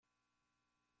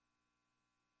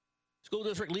School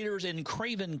district leaders in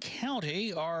Craven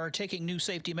County are taking new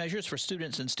safety measures for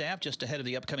students and staff just ahead of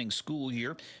the upcoming school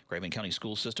year. Craven County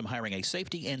School System hiring a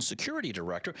safety and security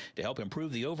director to help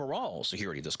improve the overall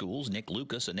security of the schools. Nick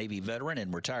Lucas, a Navy veteran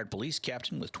and retired police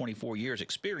captain with 24 years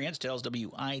experience, tells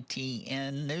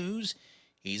WITN News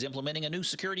he's implementing a new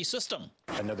security system.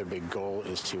 Another big goal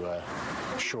is to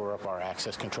shore up our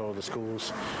access control of the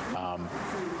schools.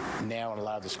 Now in a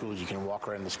lot of the schools, you can walk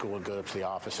around the school and go up to the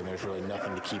office, and there's really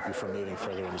nothing to keep you from moving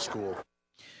further in the school.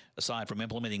 Aside from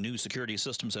implementing new security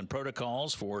systems and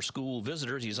protocols for school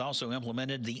visitors, he's also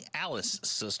implemented the ALICE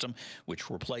system, which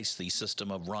replaced the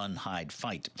system of run, hide,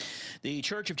 fight. The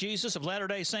Church of Jesus of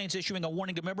Latter-day Saints issuing a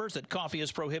warning to members that coffee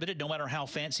is prohibited, no matter how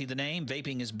fancy the name.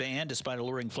 Vaping is banned despite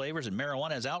alluring flavors, and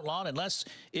marijuana is outlawed unless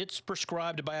it's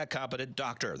prescribed by a competent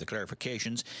doctor. The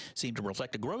clarifications seem to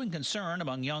reflect a growing concern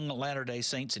among young Latter-day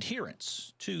Saints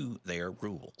adherents to their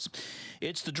rules.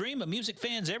 It's the dream of music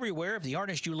fans everywhere if the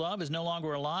artist you love is no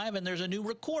longer alive and there's a new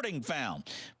recording found.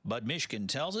 Bud Mishkin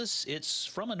tells us it's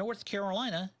from a North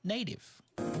Carolina native.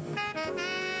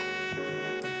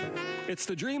 It's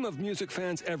the dream of music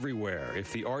fans everywhere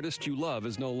if the artist you love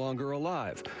is no longer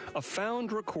alive. A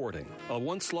found recording, a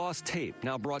once-lost tape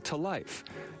now brought to life.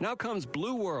 Now comes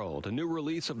Blue World, a new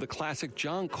release of the classic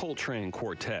John Coltrane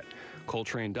Quartet.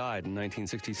 Coltrane died in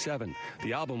 1967.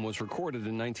 The album was recorded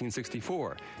in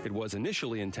 1964. It was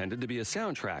initially intended to be a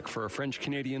soundtrack for a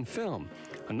French-Canadian film.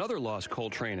 Another lost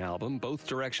Coltrane album, Both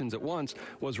Directions at Once,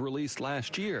 was released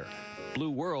last year. Blue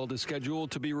World is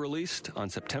scheduled to be released on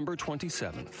September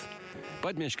 27th.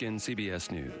 Bud Mishkin,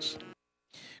 CBS News.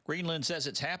 Greenland says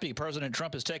it's happy President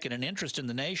Trump has taken an interest in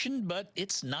the nation, but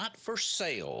it's not for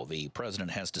sale. The president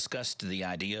has discussed the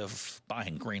idea of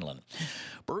buying Greenland.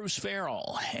 Bruce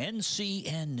Farrell,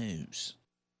 NCN News.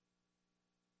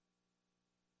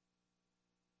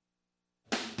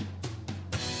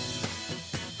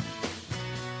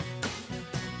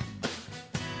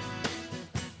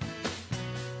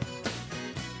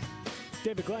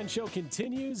 David Glenn Show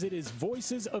continues. It is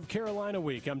Voices of Carolina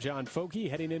Week. I'm John Foky,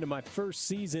 heading into my first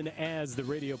season as the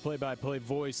radio play-by-play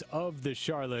voice of the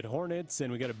Charlotte Hornets,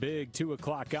 and we got a big 2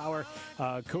 o'clock hour.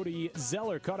 Cody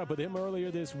Zeller caught up with him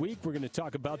earlier this week. We're going to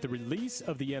talk about the release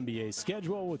of the NBA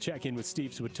schedule. We'll check in with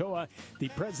Steve Swatoa, the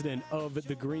president of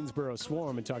the Greensboro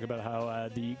Swarm, and talk about how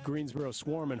the Greensboro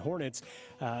Swarm and Hornets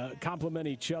complement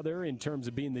each other in terms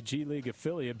of being the G League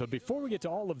affiliate. But before we get to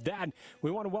all of that, we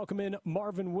want to welcome in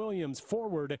Marvin Williams,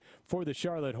 forward for the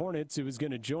Charlotte Hornets, who is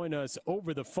going to join us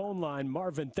over the phone line.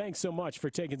 Marvin, thanks so much for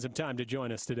taking some time to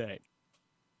join us today.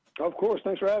 Of course.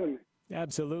 Thanks for having me.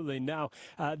 Absolutely. Now,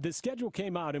 the schedule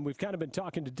came out, and we've kind of been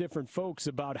talking to different folks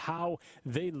about how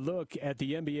they look at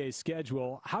the NBA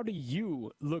schedule. How do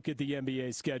you look at the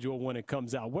NBA schedule when it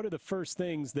comes out? What are the first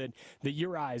things that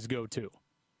your eyes go to?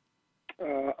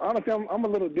 Honestly, I'm a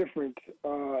little different.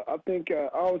 I think I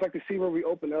always like to see where we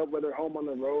open up, whether home or on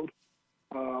the road.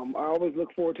 I always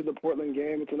look forward to the Portland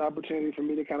game. It's an opportunity for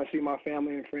me to kind of see my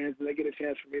family and friends, and they get a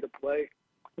chance for me to play.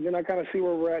 And then I kind of see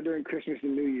where we're at during Christmas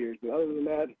and New Year's. But other than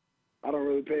that, I don't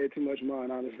really pay it too much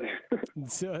mind, honestly.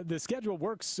 So the schedule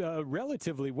works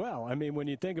relatively well. I mean, when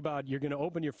you think about you're going to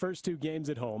open your first 2 games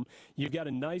at home, you've got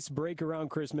a nice break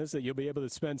around Christmas that you'll be able to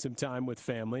spend some time with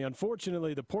family.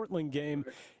 Unfortunately, the Portland game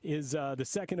is the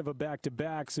second of a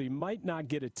back-to-back, so you might not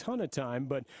get a ton of time.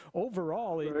 But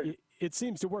overall, it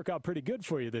seems to work out pretty good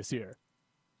for you this year.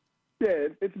 Yeah,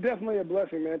 it's definitely a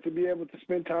blessing, man, to be able to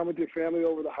spend time with your family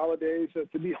over the holidays,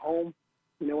 to be home.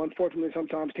 You know, unfortunately,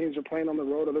 sometimes teams are playing on the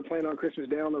road or they're playing on Christmas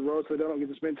Day on the road, so they don't get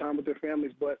to spend time with their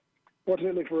families. But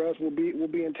fortunately for us, we'll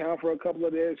be in town for a couple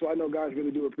of days, so I know guys really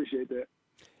do appreciate that.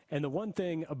 And the one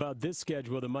thing about this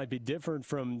schedule that might be different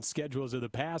from schedules of the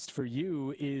past for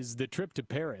you is the trip to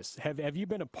Paris. Have you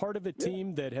been a part of a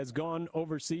team that has gone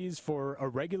overseas for a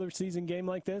regular season game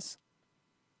like this?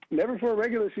 Never for a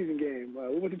regular season game.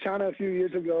 We went to China a few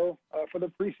years ago for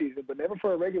the preseason, but never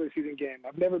for a regular season game.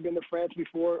 I've never been to France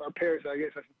before, or Paris, I guess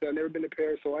I should say. I've never been to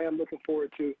Paris, so I am looking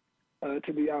forward to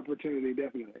the opportunity,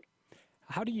 definitely.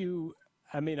 How do you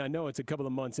 – I mean, I know it's a couple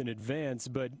of months in advance,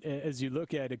 but as you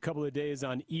look at a couple of days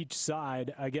on each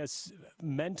side, I guess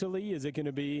mentally, is it going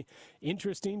to be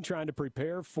interesting trying to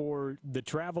prepare for the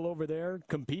travel over there,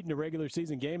 compete in a regular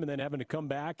season game, and then having to come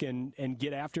back and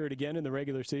get after it again in the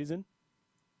regular season?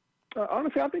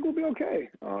 Honestly, I think we'll be okay.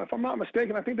 If I'm not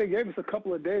mistaken, I think they gave us a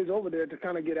couple of days over there to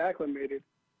kind of get acclimated.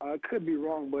 I could be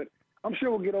wrong, but I'm sure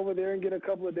we'll get over there and get a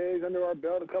couple of days under our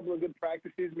belt, a couple of good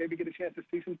practices, maybe get a chance to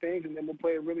see some things, and then we'll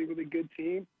play a really, really good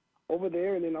team over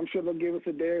there. And then I'm sure they'll give us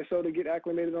a day or so to get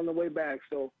acclimated on the way back.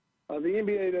 So the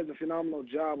NBA does a phenomenal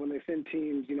job when they send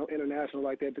teams, international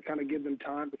like that, to kind of give them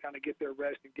time to kind of get their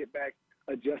rest and get back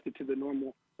adjusted to the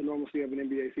normalcy of an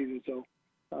NBA season. So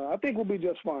I think we'll be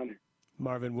just fine.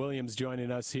 Marvin Williams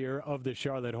joining us here of the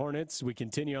Charlotte Hornets. We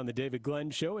continue on the David Glenn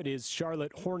Show. It is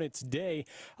Charlotte Hornets Day.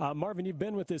 Marvin, you've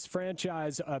been with this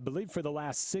franchise, I believe, for the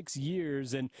last 6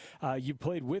 years, and you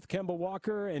played with Kemba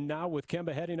Walker, and now with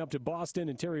Kemba heading up to Boston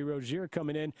and Terry Rozier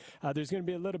coming in, there's going to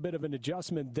be a little bit of an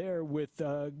adjustment there with,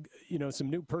 some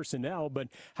new personnel. But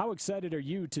how excited are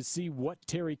you to see what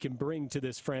Terry can bring to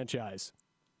this franchise?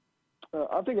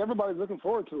 I think everybody's looking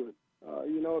forward to it.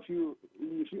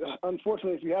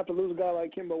 Unfortunately, if you have to lose a guy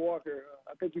like Kemba Walker,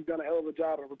 I think you've done a hell of a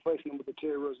job of replacing him with the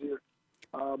Terry Rozier.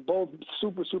 Both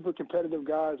super, super competitive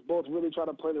guys, both really try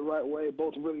to play the right way,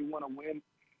 both really want to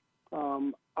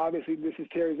win. Obviously, this is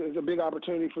Terry's. It's a big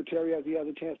opportunity for Terry as he has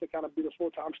a chance to kind of be the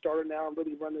full-time starter now and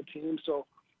really run the team. So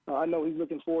I know he's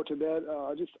looking forward to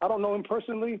that. I don't know him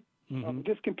personally.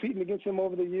 Just competing against him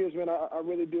over the years, man, I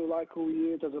really do like who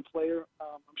he is as a player.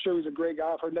 I'm sure he's a great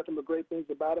guy. I've heard nothing but great things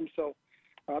about him. So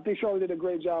I think Charlotte did a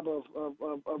great job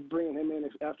of bringing him in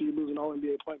after you lose an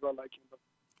All-NBA point guard like him.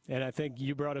 And I think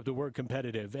you brought up the word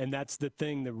competitive, and that's the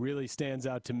thing that really stands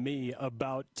out to me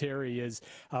about Terry is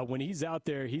when he's out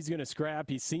there, he's going to scrap.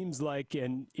 He seems like,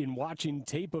 and in watching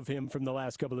tape of him from the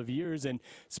last couple of years, and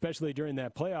especially during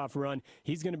that playoff run,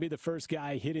 he's going to be the first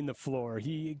guy hitting the floor.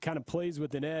 He kind of plays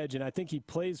with an edge, and I think he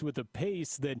plays with a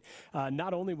pace that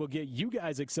not only will get you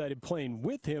guys excited playing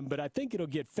with him, but I think it'll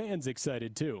get fans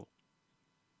excited too.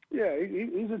 Yeah,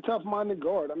 he's a tough-minded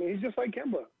guard. I mean, he's just like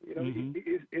Kemba.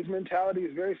 His mentality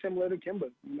is very similar to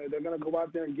Kemba. They're going to go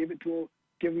out there and give it to him,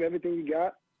 give him everything you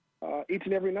got each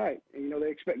and every night. And, they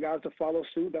expect guys to follow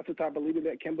suit. That's the type of leader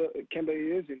that Kemba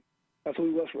is, and that's who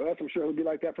he was for us. I'm sure he'll be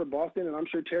like that for Boston, and I'm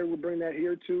sure Terry will bring that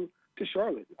here to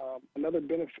Charlotte. Another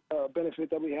benefit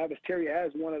that we have is Terry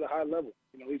has won at a high level.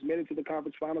 He's made it to the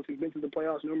conference finals. He's been to the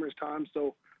playoffs numerous times,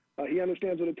 so he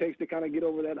understands what it takes to kind of get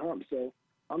over that hump. So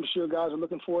I'm sure guys are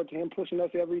looking forward to him pushing us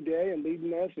every day and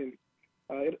leading us, and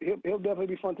he'll definitely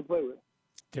be fun to play with.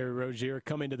 Terry Rozier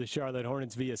coming to the Charlotte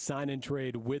Hornets via sign and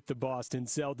trade with the Boston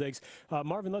Celtics.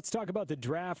 Marvin, let's talk about the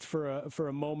draft for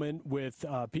a moment with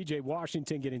P.J.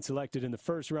 Washington getting selected in the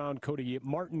first round, Cody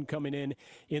Martin coming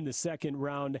in the second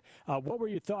round. What were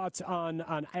your thoughts on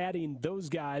adding those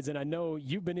guys? And I know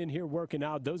you've been in here working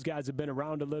out. Those guys have been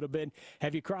around a little bit.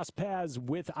 Have you crossed paths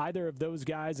with either of those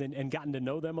guys and gotten to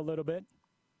know them a little bit?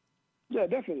 Yeah,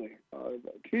 definitely.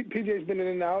 PJ's been in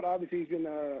and out. Obviously, he's been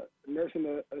nursing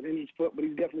an injured foot, but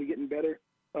he's definitely getting better.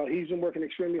 He's been working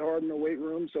extremely hard in the weight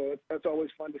room, so that's always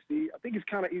fun to see. I think he's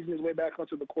kind of easing his way back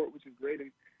onto the court, which is great. And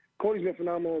Cody's been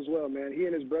phenomenal as well, man. He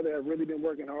and his brother have really been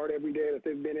working hard every day that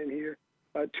they've been in here.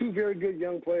 Two very good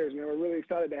young players, man. We're really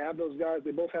excited to have those guys.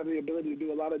 They both have the ability to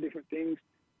do a lot of different things,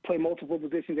 play multiple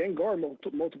positions, and guard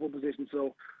multiple positions.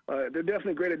 So they're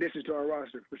definitely great additions to our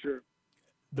roster, for sure.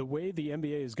 The way the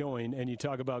NBA is going, and you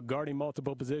talk about guarding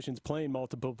multiple positions, playing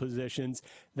multiple positions,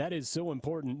 that is so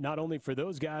important, not only for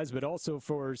those guys, but also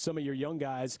for some of your young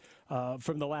guys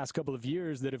from the last couple of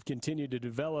years that have continued to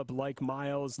develop, like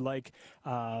Miles, like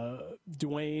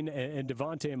Dwayne and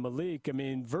Devontae and Malik. I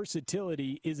mean,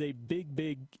 versatility is a big,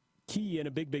 big key and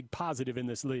a big, big positive in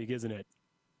this league, isn't it?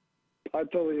 I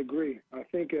totally agree. I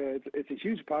think it's a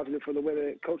huge positive for the way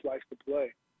that Coach likes to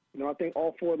play. I think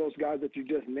all four of those guys that you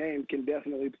just named can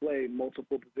definitely play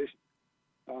multiple positions.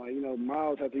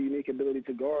 Miles has a unique ability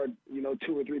to guard,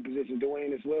 2 or 3 positions.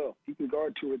 Dwayne as well. He can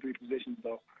guard 2 or 3 positions,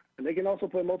 though. And they can also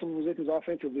play multiple positions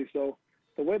offensively. So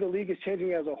the way the league is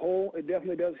changing as a whole, it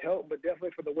definitely does help, but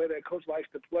definitely for the way that Coach likes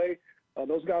to play,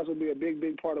 those guys will be a big,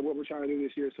 big part of what we're trying to do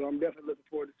this year. So I'm definitely looking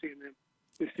forward to seeing them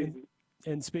this season.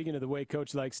 And speaking of the way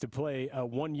Coach likes to play,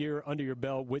 1 year under your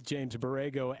belt with James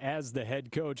Borrego as the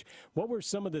head coach, what were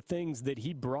some of the things that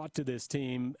he brought to this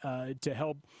team to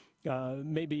help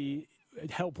maybe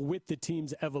help with the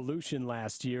team's evolution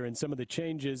last year and some of the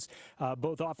changes,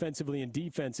 both offensively and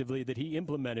defensively, that he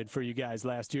implemented for you guys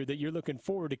last year that you're looking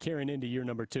forward to carrying into year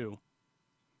number 2?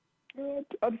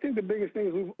 I think the biggest thing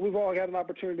is we've all had an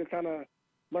opportunity to kind of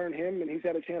learn him, and he's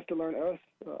had a chance to learn us.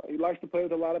 He likes to play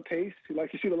with a lot of pace. He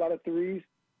likes to shoot a lot of threes.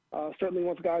 Certainly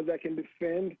wants guys that can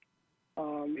defend.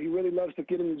 He really loves to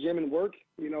get in the gym and work.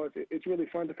 It's really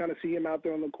fun to kind of see him out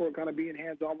there on the court, kind of being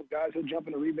hands-on with guys. He'll jump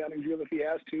in a rebounding drill if he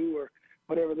has to, or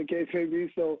whatever the case may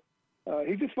be. So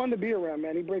he's just fun to be around,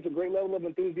 man. He brings a great level of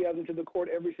enthusiasm to the court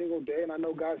every single day, and I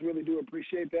know guys really do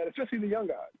appreciate that, especially the young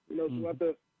guys.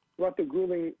 Throughout the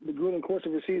grueling course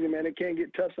of a season, man, it can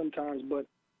get tough sometimes, but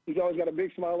he's always got a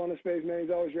big smile on his face, man. He's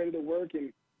always ready to work,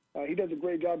 and he does a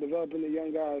great job developing the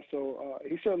young guys. So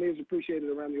he certainly is appreciated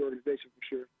around the organization for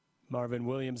sure. Marvin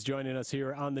Williams joining us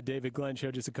here on the David Glenn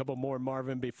Show. Just a couple more,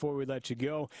 Marvin, before we let you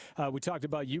go. We talked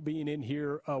about you being in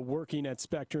here working at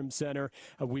Spectrum Center.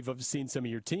 We've seen some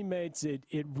of your teammates.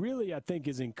 It really, I think,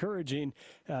 is encouraging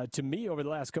to me over the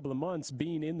last couple of months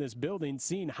being in this building,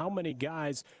 seeing how many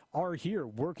guys are here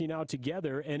working out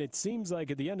together. And it seems like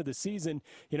at the end of the season,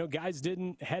 guys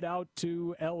didn't head out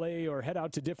to L.A. or head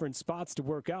out to different spots to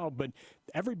work out, but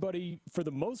everybody, for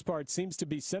the most part, seems to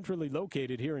be centrally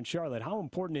located here in Charlotte. How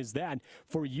important is that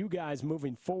for you guys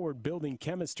moving forward, building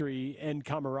chemistry and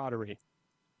camaraderie?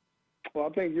 Well, I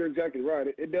think you're exactly right.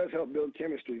 It does help build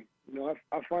chemistry.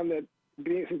 I find that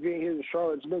being here in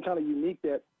Charlotte, it's been kind of unique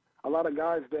that a lot of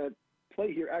guys that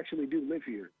play here actually do live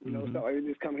here. It's not like they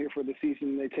just come here for the season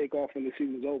and they take off when the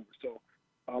season's over. So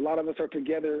a lot of us are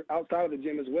together outside of the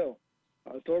gym as well.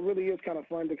 So it really is kind of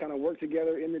fun to kind of work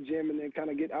together in the gym and then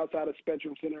kind of get outside of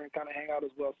Spectrum Center and kind of hang out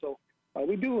as well. So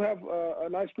we do have a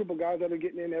nice group of guys that are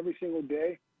getting in every single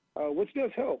day, which does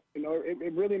help.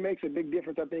 It really makes a big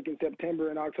difference, I think, in September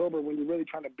and October when you're really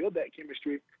trying to build that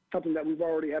chemistry, something that we've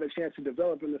already had a chance to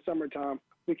develop in the summertime.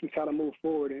 We can kind of move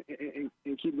forward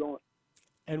and keep going.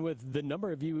 And with the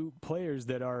number of you players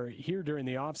that are here during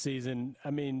the offseason,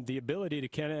 I mean, the ability to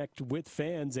connect with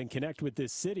fans and connect with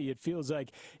this city, it feels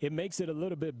like it makes it a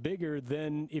little bit bigger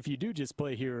than if you do just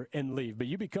play here and leave. But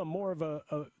you become more of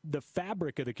the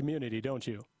fabric of the community, don't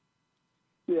you?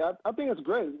 Yeah, I think it's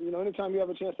great. Anytime you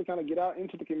have a chance to kind of get out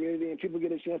into the community and people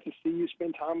get a chance to see you,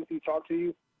 spend time with you, talk to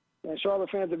you. And Charlotte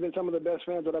fans have been some of the best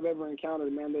fans that I've ever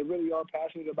encountered, man. They really are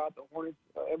passionate about the Hornets.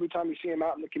 Every time you see them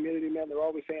out in the community, man, they're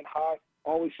always saying hi,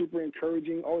 always super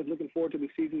encouraging, always looking forward to the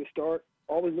season to start,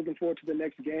 always looking forward to the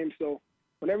next game. So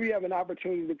whenever you have an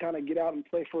opportunity to kind of get out and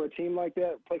play for a team like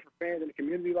that, play for fans in a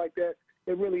community like that,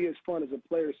 it really is fun as a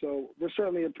player. So we're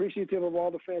certainly appreciative of all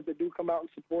the fans that do come out and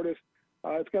support us.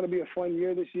 It's going to be a fun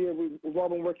year this year. We've all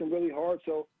been working really hard,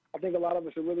 so I think a lot of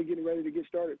us are really getting ready to get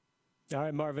started. All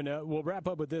right, Marvin, we'll wrap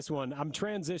up with this one. I'm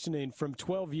transitioning from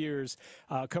 12 years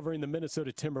covering the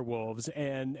Minnesota Timberwolves,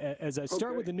 and as I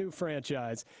start with the new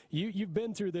franchise, you've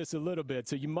been through this a little bit,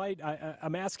 so you might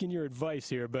I'm asking your advice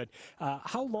here, but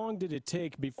how long did it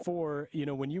take before,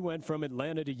 when you went from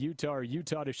Atlanta to Utah or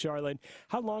Utah to Charlotte,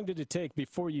 how long did it take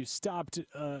before you stopped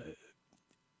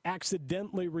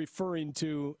accidentally referring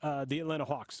to the Atlanta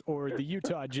Hawks or the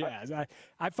Utah Jazz?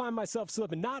 I find myself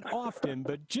slipping, not often,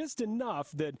 but just enough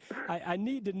that I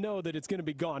need to know that it's going to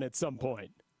be gone at some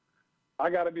point. I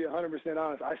got to be 100%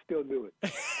 honest. I still do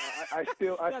it. I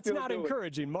still That's not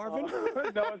encouraging, Marvin.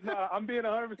 No, it's not. I'm being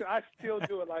 100%. I still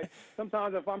do it. Like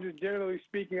sometimes if I'm just generally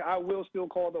speaking, I will still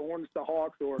call the Hornets the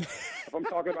Hawks, or if I'm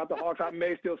talking about the Hawks, I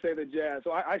may still say the Jazz.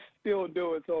 So I still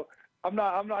do it. So I'm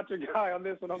not your guy on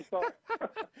this one. I'm sorry.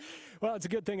 Well, it's a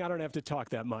good thing I don't have to talk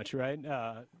that much, right?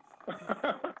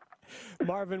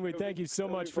 Marvin, we thank you so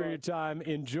much for your time.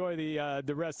 Enjoy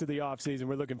the rest of the offseason.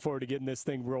 We're looking forward to getting this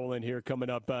thing rolling here coming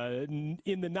up in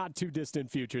the not-too-distant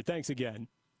future. Thanks again.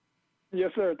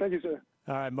 Yes, sir. Thank you, sir.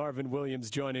 All right, Marvin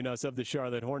Williams joining us of the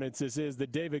Charlotte Hornets. This is the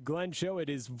David Glenn Show. It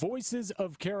is Voices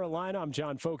of Carolina. I'm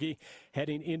John Foky,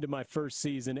 heading into my first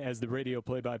season as the radio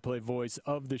play-by-play voice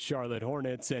of the Charlotte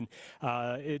Hornets. And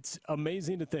it's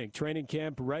amazing to think. Training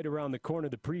camp right around the corner,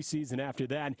 the preseason after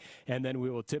that. And then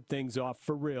we will tip things off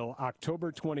for real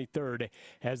October 23rd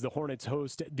as the Hornets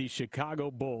host the Chicago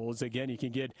Bulls. Again, you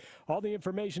can get all the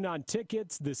information on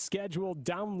tickets, the schedule,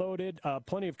 download it,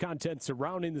 plenty of content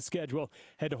surrounding the schedule.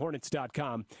 Head to Hornets.com.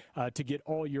 To get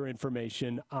all your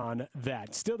information on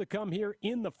that. Still to come here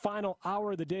in the final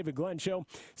hour of the David Glenn Show,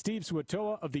 Steve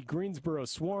Swatoa of the Greensboro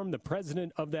Swarm, the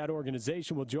president of that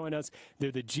organization, will join us.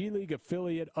 They're the G League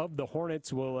affiliate of the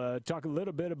Hornets. We'll talk a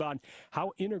little bit about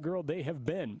how integral they have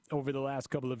been over the last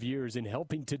couple of years in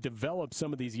helping to develop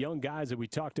some of these young guys that we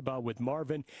talked about with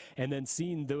Marvin, and then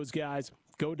seeing those guys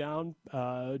go down,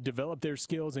 develop their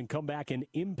skills, and come back and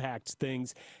impact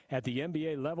things at the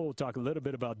NBA level. We'll talk a little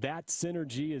bit about that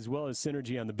synergy as well as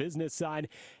synergy on the business side.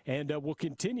 And we'll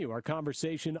continue our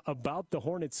conversation about the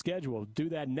Hornets schedule. Do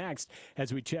that next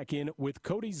as we check in with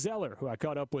Cody Zeller, who I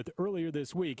caught up with earlier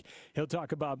this week. He'll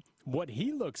talk about what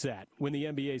he looks at when the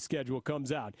NBA schedule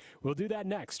comes out. We'll do that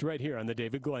next right here on the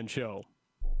David Glenn Show.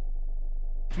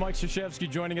 Mike Krzyzewski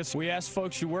joining us. We asked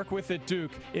folks you work with at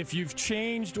Duke if you've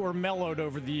changed or mellowed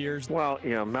over the years. Well,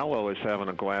 mellow is having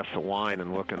a glass of wine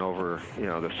and looking over,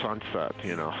 the sunset,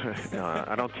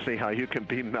 I don't see how you can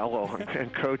be mellow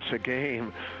and coach a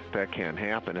game. That can't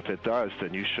happen. If it does,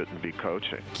 then you shouldn't be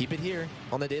coaching. Keep it here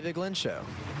on the David Glenn Show.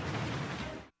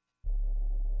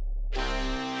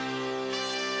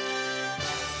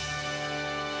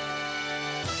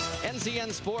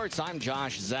 NCN Sports, I'm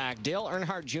Josh Zach. Dale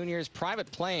Earnhardt Jr.'s private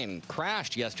plane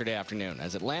crashed yesterday afternoon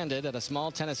as it landed at a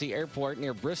small Tennessee airport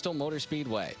near Bristol Motor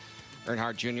Speedway.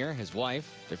 Earnhardt Jr., his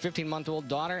wife, their 15-month-old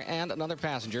daughter, and another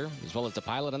passenger, as well as the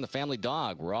pilot and the family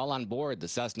dog, were all on board the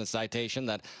Cessna Citation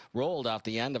that rolled off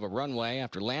the end of a runway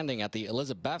after landing at the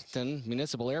Elizabethton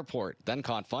Municipal Airport, then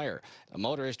caught fire. A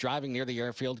motorist driving near the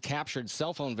airfield captured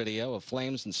cell phone video of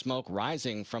flames and smoke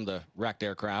rising from the wrecked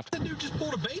aircraft. The dude just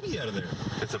pulled a baby out of there.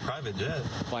 It's a private jet.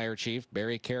 Fire Chief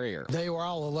Barry Carrier. They were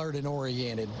all alert and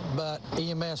oriented, but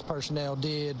EMS personnel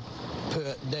did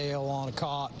put Dale on a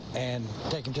cot and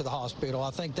take him to the hospital.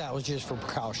 I think that was just for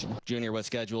precaution. Junior was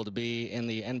scheduled to be in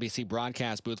the NBC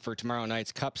broadcast booth for tomorrow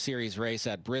night's Cup Series race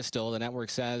at Bristol. The network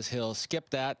says he'll skip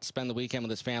that, spend the weekend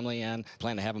with his family, and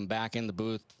plan to have him back in the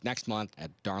booth next month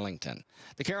at Darlington.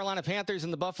 The Carolina Panthers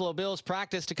and the Buffalo Bills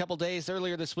practiced a couple days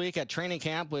earlier this week at training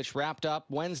camp, which wrapped up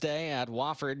Wednesday at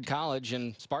Wofford College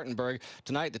in Spartanburg.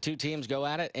 Tonight, the two teams go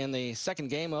at it in the second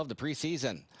game of the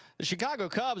preseason. The Chicago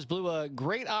Cubs blew a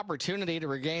great opportunity to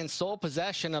regain sole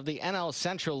possession of the NL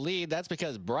Central lead. That's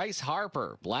because Bryce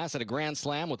Harper blasted a grand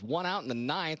slam with one out in the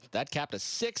ninth. That capped a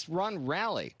 6-run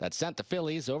rally that sent the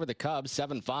Phillies over the Cubs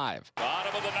 7-5.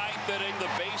 Bottom of the ninth inning, the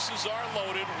bases are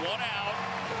loaded, one out,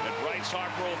 and Bryce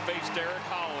Harper will face Derek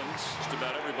Collins. Just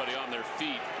about everybody on their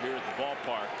feet here at the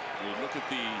ballpark. We look at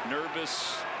the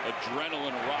nervous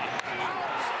adrenaline rock.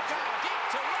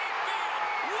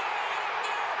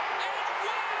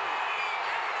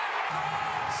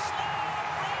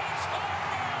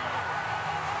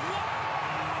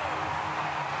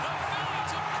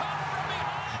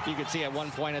 You could see at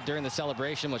one point during the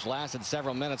celebration, which lasted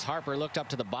several minutes, Harper looked up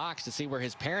to the box to see where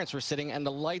his parents were sitting, and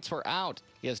the lights were out.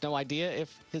 He has no idea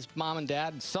if his mom and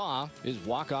dad saw his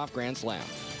walk-off grand slam.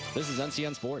 This is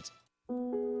NCN Sports.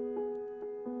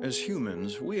 As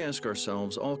humans, we ask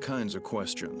ourselves all kinds of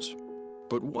questions.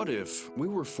 But what if we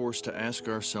were forced to ask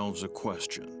ourselves a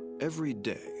question every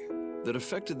day that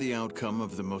affected the outcome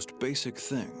of the most basic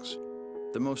things,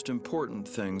 the most important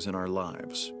things in our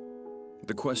lives?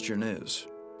 The question is,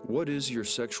 what is your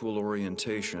sexual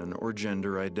orientation or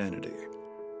gender identity?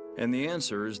 And the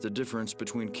answer is the difference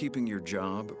between keeping your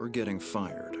job or getting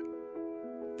fired.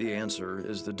 The answer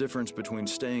is the difference between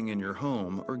staying in your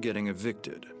home or getting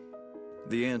evicted.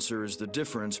 The answer is the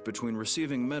difference between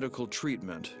receiving medical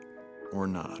treatment or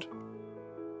not.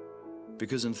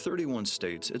 Because in 31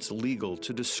 states, it's legal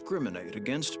to discriminate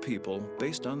against people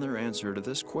based on their answer to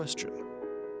this question.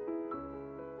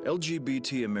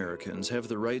 LGBT Americans have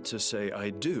the right to say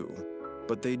I do,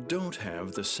 but they don't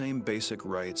have the same basic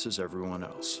rights as everyone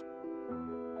else.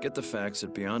 Get the facts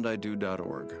at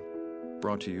beyondido.org.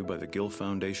 Brought to you by the Gill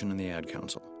Foundation and the Ad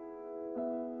Council.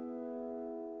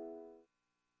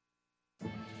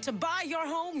 To buy your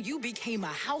home, you became a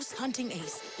house hunting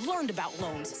ace, learned about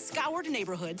loans, scoured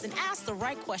neighborhoods, and asked the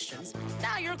right questions.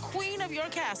 Now you're queen of your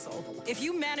castle. If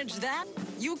you manage that,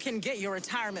 you can get your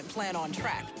retirement plan on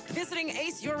track. Visiting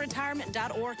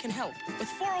aceyourretirement.org can help. With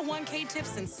 401k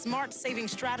tips and smart saving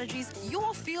strategies,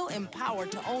 you'll feel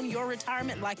empowered to own your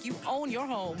retirement like you own your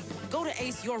home. Go to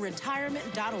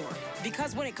aceyourretirement.org,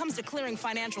 because when it comes to clearing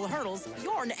financial hurdles,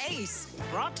 you're an ace.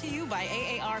 Brought to you by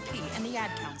AARP and the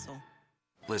Ad Council.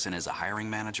 Listen, as a hiring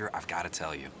manager, I've got to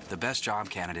tell you, the best job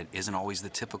candidate isn't always the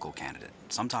typical candidate.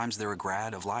 Sometimes they're a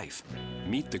grad of life.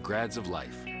 Meet the grads of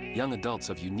life. Young adults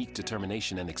of unique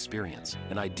determination and experience,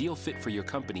 an ideal fit for your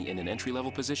company in an entry-level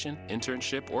position,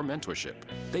 internship, or mentorship.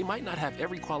 They might not have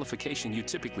every qualification you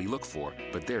typically look for,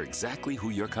 but they're exactly who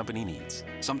your company needs.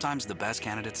 Sometimes the best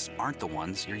candidates aren't the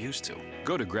ones you're used to.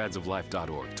 Go to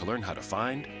gradsoflife.org to learn how to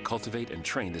find, cultivate, and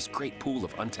train this great pool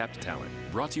of untapped talent.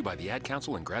 Brought to you by the Ad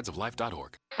Council and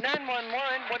gradsoflife.org. 911,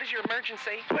 what is your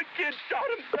emergency? My kid shot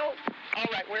himself. All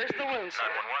right, where's the wound, sir?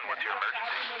 911, what's your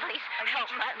emergency? Please help,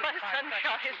 my son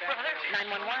shot his brother.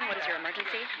 911, what is your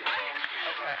emergency?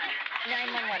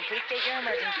 911, please state your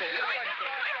emergency.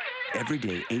 Every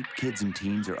day, 8 kids and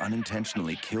teens are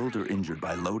unintentionally killed or injured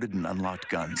by loaded and unlocked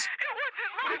guns.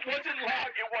 It wasn't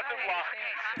locked.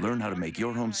 Learn how to make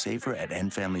your home safer at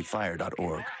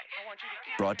endfamilyfire.org.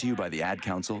 Brought to you by the Ad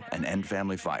Council and End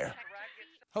Family Fire.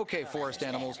 Okay, forest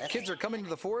animals, kids are coming to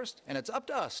the forest, and it's up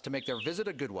to us to make their visit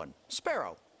a good one.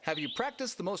 Sparrow, have you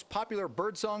practiced the most popular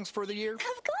bird songs for the year? Of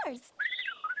course.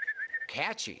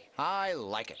 Catchy. I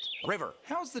like it. River,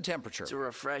 how's the temperature? It's a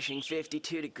refreshing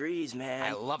 52 degrees, man.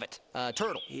 I love it.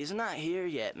 Turtle. He's not here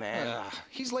yet, man.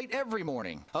 He's late every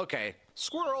morning. Okay.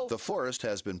 Squirrel. The forest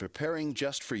has been preparing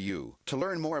just for you. To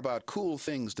learn more about cool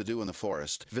things to do in the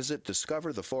forest, visit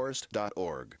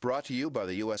discovertheforest.org. Brought to you by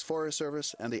the U.S. Forest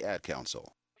Service and the Ad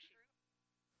Council.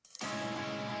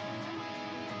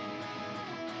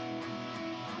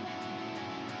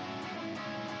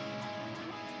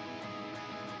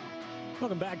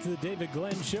 Welcome back to the David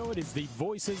Glenn Show. It is the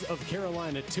Voices of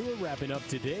Carolina tour wrapping up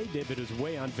today. David is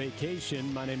away on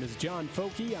vacation. My name is John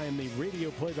Foky. I am the radio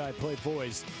play-by-play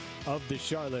voice of the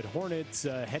Charlotte Hornets.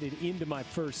 Headed into my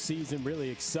first season.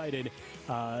 Really excited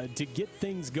to get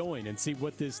things going and see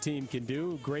what this team can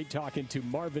do. Great talking to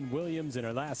Marvin Williams in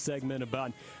our last segment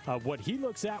about what he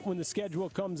looks at when the schedule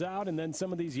comes out, and then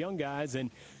some of these young guys and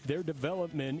their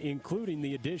development, including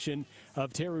the addition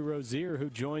of Terry Rozier, who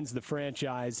joins the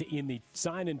franchise in the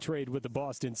sign and trade with the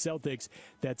Boston Celtics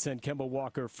that sent Kemba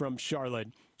Walker from Charlotte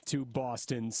to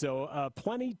Boston. So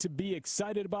plenty to be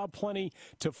excited about, plenty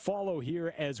to follow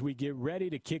here as we get ready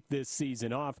to kick this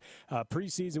season off.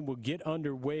 Preseason will get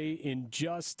underway in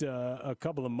just a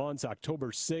couple of months,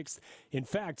 October 6th. In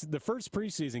fact, the first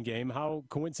preseason game, how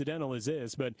coincidental is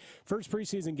this, but first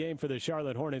preseason game for the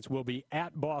Charlotte Hornets will be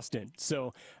at Boston.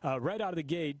 So right out of the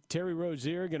gate, Terry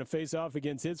Rozier going to face off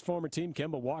against his former team.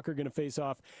 Kemba Walker going to face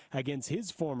off against his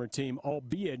former team,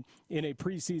 albeit in a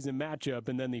preseason matchup.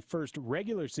 And then the first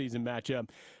regular season matchup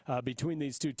between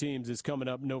these two teams is coming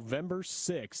up November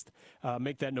 6th.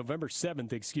 Make that November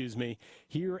 7th, excuse me,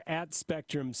 here at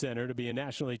Spectrum Center to be a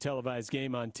nationally televised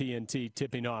game on TNT,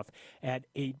 tipping off at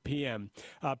 8 p.m.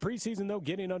 Preseason, though,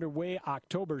 getting underway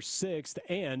October 6th,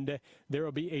 and there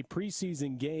will be a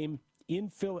preseason game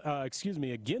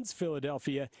against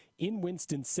Philadelphia in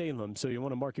Winston-Salem. So you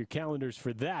want to mark your calendars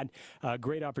for that.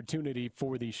 Great opportunity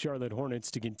for the Charlotte Hornets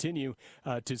to continue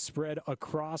to spread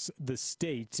across the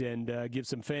state and give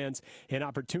some fans an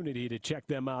opportunity to check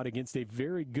them out against a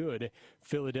very good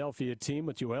Philadelphia team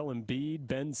with Joel Embiid,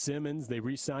 Ben Simmons. They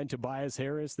re-signed Tobias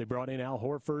Harris. They brought in Al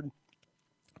Horford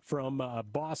from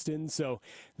Boston, so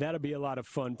that'll be a lot of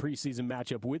fun. Preseason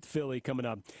matchup with Philly coming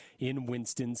up in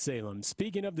Winston-Salem.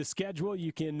 Speaking of the schedule,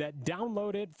 you can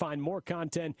download it, find more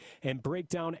content and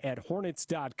breakdown at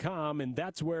Hornets.com, and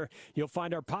that's where you'll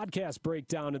find our podcast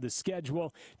breakdown of the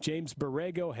schedule. James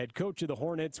Borrego, head coach of the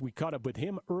Hornets, we caught up with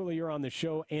him earlier on the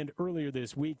show and earlier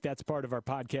this week. That's part of our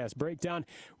podcast breakdown.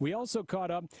 We also caught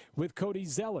up with Cody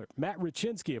Zeller, Matt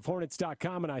Raczynski of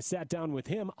Hornets.com, and I sat down with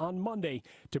him on Monday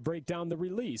to break down the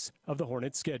release of the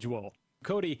Hornets schedule.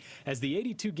 Cody, as the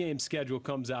 82-game schedule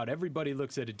comes out, everybody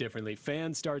looks at it differently.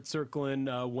 Fans start circling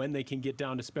when they can get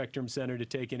down to Spectrum Center to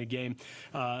take in a game.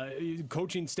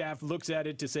 Coaching staff looks at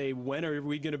it to say, when are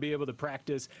we going to be able to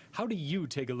practice? How do you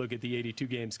take a look at the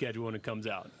 82-game schedule when it comes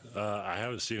out? I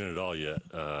haven't seen it at all yet.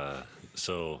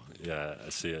 So yeah, I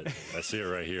see it. I see it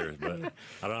right here. But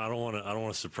I don't want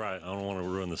to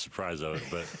ruin the surprise of it.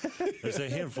 But there's a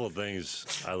handful of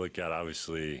things I look at.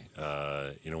 Obviously,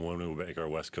 when we make our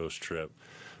West Coast trip,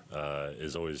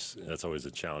 that's always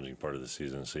a challenging part of the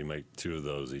season. So you make 2 of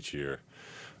those each year.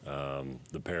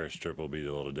 The Paris trip will be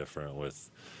a little different with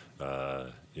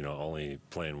only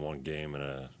playing one game in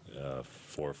a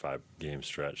 4 or 5 game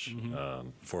stretch,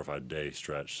 4 or 5 day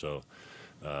stretch. So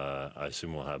I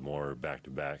assume we'll have more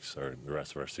back-to-backs, or the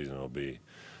rest of our season will be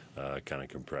kind of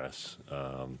compressed.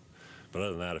 But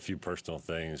other than that, a few personal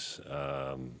things.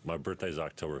 My birthday's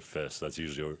October 5th, so that's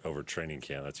usually over training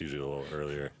camp. That's usually a little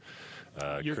earlier.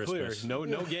 You're Christmas. clear.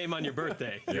 No game on your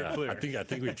birthday. You're Yeah, clear. I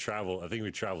think we travel. I think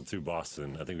we travel to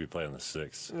Boston. I think we play on the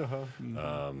 6th.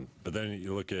 But then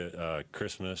you look at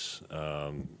Christmas,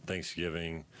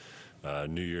 Thanksgiving,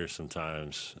 New Year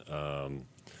sometimes.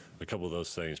 A couple of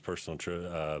those things. Personal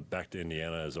trip back to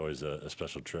Indiana is always a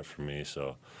special trip for me.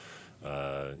 So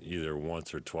either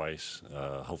once or twice,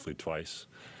 hopefully twice.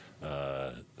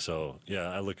 So yeah,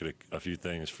 I look at a few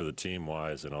things for the team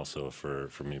wise and also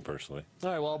for me personally. All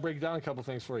right, well, I'll break down a couple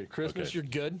things for you. Christmas, Okay. You're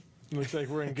good. Looks like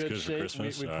we're in good Good for shape.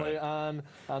 Christmas? We All play right.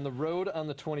 on the road on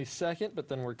the 22nd, but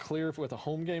then we're clear with a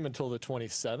home game until the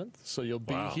 27th. So you'll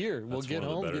be Wow, here. We'll that's get one of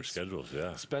the home. better get- schedules,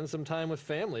 yeah. Spend some time with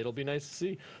family. It'll be nice to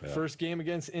see. Yeah. First game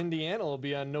against Indiana will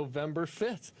be on November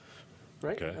 5th.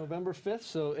 Right? Okay. November 5th.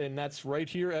 So, and that's right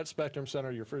here at Spectrum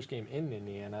Center, your first game in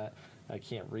Indiana. I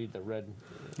can't read the red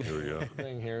Here we go.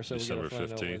 thing here, so we December got to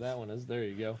find out where 15th. that one is. There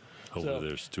you go. Hopefully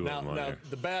there's 2 of them on now, here.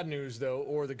 the bad news, though,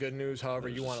 or the good news, however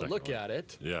There's you the want to second look one. at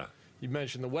it. Yeah. You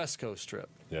mentioned the West Coast trip.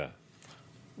 Yeah.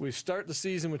 We start the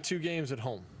season with 2 games at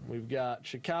home. We've got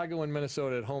Chicago and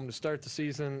Minnesota at home to start the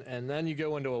season, and then you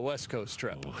go into a West Coast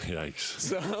trip. Oh, yikes.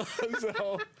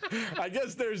 So I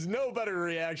guess there's no better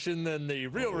reaction than the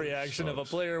real reaction of a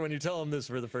player when you tell them this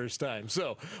for the first time.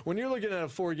 So when you're looking at a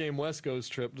 4-game West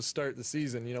Coast trip to start the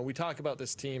season, we talk about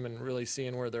this team and really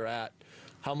seeing where they're at.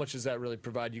 How much does that really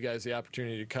provide you guys the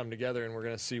opportunity to come together, and we're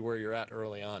going to see where you're at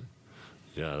early on?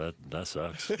 Yeah, that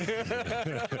sucks. And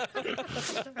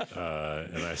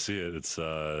I see it. It's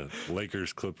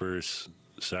Lakers, Clippers,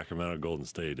 Sacramento, Golden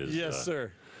State. Yes,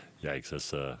 sir. yikes,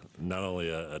 that's not only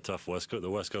a tough West Coast. The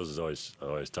West Coast is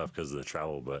always tough because of the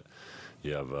travel, but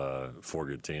you have 4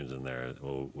 good teams in there. It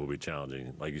will be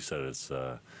challenging. Like you said, it's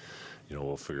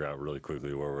we'll figure out really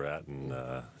quickly where we're at and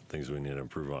things we need to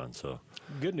improve on. So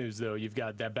good news, though, you've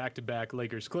got that back-to-back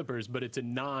Lakers-Clippers, but it's a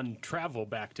non-travel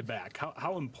back-to-back.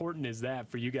 How important is that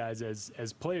for you guys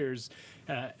as players?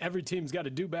 Every team's got to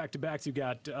do back-to-backs. You've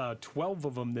got 12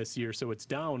 of them this year, so it's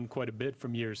down quite a bit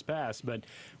from years past. But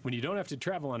when you don't have to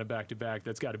travel on a back-to-back,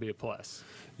 that's got to be a plus.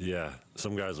 Yeah,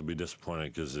 some guys will be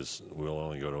disappointed because we'll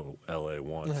only go to L.A.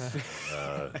 once.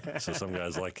 So some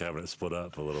guys like having it split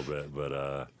up a little bit,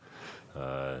 but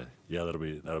yeah,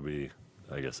 that'll be.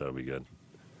 I guess that'll be good.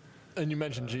 And you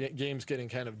mentioned games getting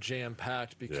kind of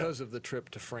jam-packed because of the trip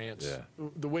to France. Yeah.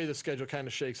 The way the schedule kind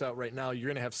of shakes out right now, you're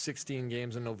going to have 16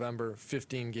 games in November,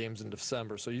 15 games in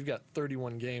December. So you've got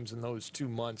 31 games in those 2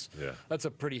 months. Yeah. That's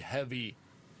a pretty heavy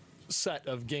set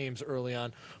of games early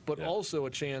on, but also a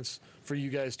chance for you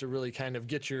guys to really kind of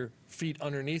get your feet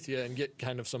underneath you and get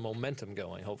kind of some momentum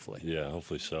going, hopefully. Yeah,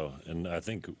 hopefully so. And I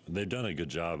think they've done a good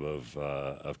job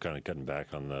of kind of cutting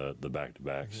back on the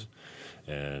back-to-backs.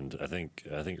 And I think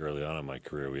early on in my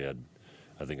career we had,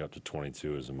 I think up to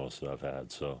 22 is the most that I've had.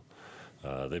 So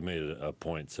they made it a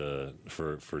point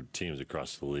for teams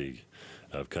across the league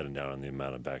of cutting down on the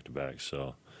amount of back-to-backs.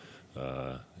 So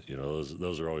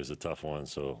those are always the tough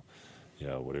ones. So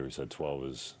yeah, whatever you said, 12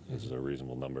 is a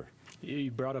reasonable number.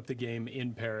 You brought up the game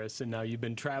in Paris, and now you've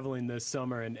been traveling this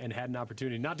summer and had an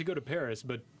opportunity not to go to Paris,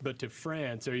 but to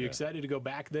France. Are you excited to go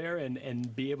back there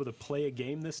and be able to play a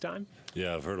game this time?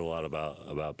 Yeah, I've heard a lot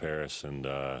about Paris and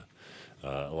a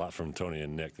lot from Tony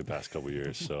and Nick the past couple of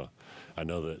years. So I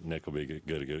know that Nick will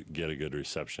get a good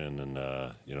reception,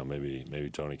 and maybe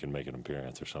Tony can make an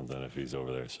appearance or something if he's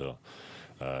over there. So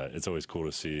it's always cool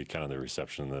to see kind of the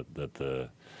reception that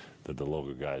the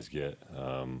local guys get.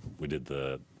 We did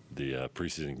the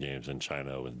preseason games in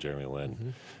China with Jeremy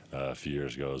Lin a few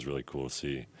years ago. It was really cool to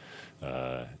see,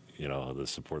 the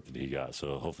support that he got.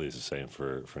 So hopefully it's the same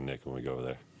for Nick when we go over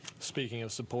there. Speaking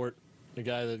of support, the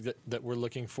guy that we're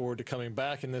looking forward to coming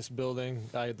back in this building,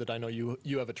 that I know you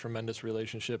have a tremendous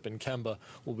relationship in, Kemba,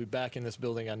 will be back in this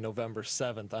building on November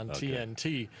 7th on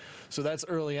TNT. So that's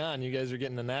early on. You guys are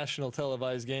getting a national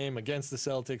televised game against the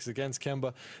Celtics, against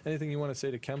Kemba. Anything you want to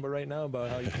say to Kemba right now about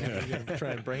how you're going to try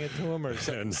and bring it to him, or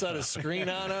set a screen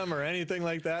on him, or anything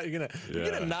like that? You're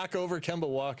gonna knock over Kemba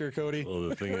Walker, Cody? Well,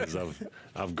 the thing is,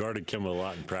 I've guarded Kemba a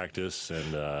lot in practice,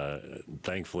 and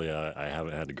thankfully I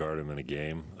haven't had to guard him in a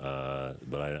game.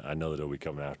 But I know that he'll be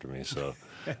coming after me. So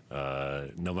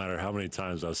no matter how many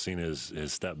times I've seen his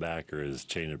step back or his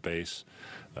change of pace,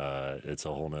 it's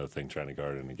a whole nother thing trying to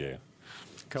guard in the game.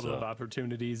 Couple of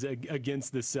opportunities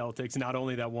against the Celtics, not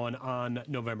only that one on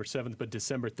November 7th, but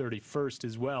December 31st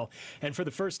as well. And for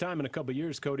the first time in a couple of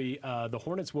years, Cody, the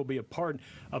Hornets will be a part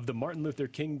of the Martin Luther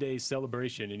King Day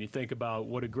celebration. And you think about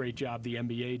what a great job the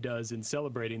NBA does in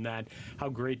celebrating that, how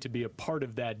great to be a part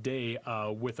of that day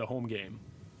with a home game.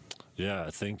 Yeah,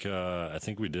 I think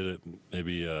we did it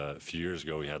maybe a few years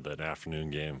ago. We had that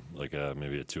afternoon game, like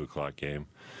maybe a 2 o'clock game,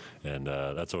 and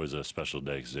that's always a special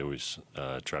day because they always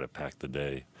try to pack the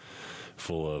day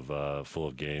full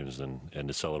of games, and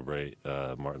to celebrate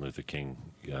Martin Luther King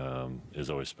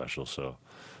is always special. So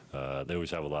they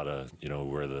always have a lot of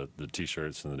wear the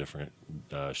T-shirts and the different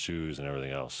shoes and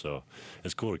everything else. So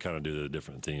it's cool to kind of do the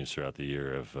different themes throughout the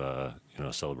year of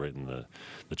celebrating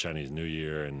the Chinese New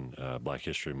Year and Black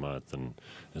History Month and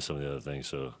some of the other things.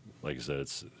 So like I said,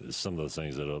 it's some of those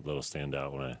things that'll stand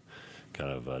out when I kind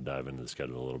of dive into the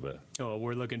schedule a little bit. Oh,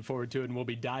 we're looking forward to it, and we'll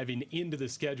be diving into the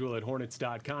schedule at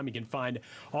Hornets.com. You can find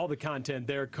all the content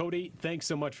there. Cody, thanks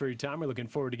so much for your time. We're looking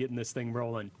forward to getting this thing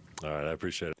rolling. All right, I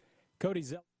appreciate it. Cody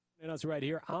Zeller joining us right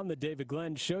here on the David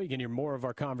Glenn Show. You can hear more of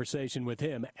our conversation with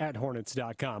him at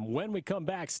Hornets.com. When we come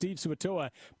back, Steve Suatoa,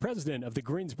 president of the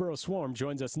Greensboro Swarm,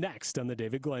 joins us next on the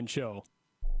David Glenn Show.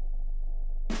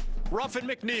 Ruffin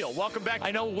McNeil, welcome back.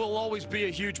 I know we'll always be a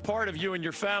huge part of you and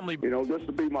your family. This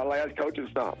will be my last coaching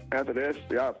stop. After this,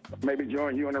 maybe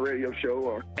join you on a radio show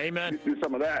or Amen. Do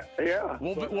some of that. Yeah.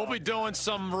 We'll be doing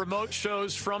some remote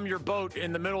shows from your boat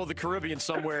in the middle of the Caribbean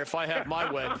somewhere if I have my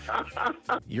way.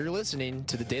 You're listening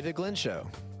to The David Glenn Show.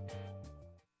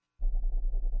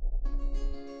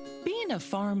 Being a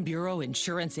Farm Bureau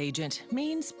insurance agent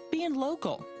means being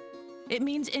local. It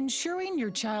means insuring your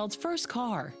child's first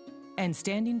car and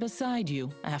standing beside you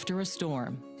after a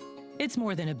storm. It's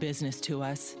more than a business to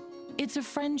us. It's a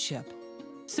friendship.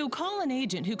 So call an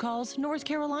agent who calls North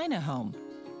Carolina home,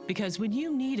 because when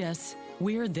you need us,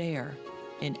 we're there.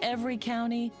 In every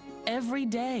county, every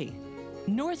day.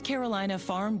 North Carolina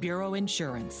Farm Bureau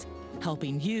Insurance.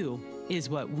 Helping you is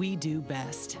what we do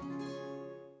best.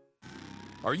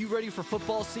 Are you ready for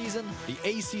football season? The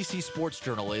ACC Sports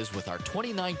Journal is with our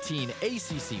 2019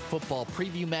 ACC Football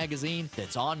Preview Magazine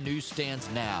that's on newsstands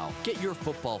now. Get your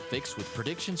football fix with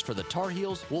predictions for the Tar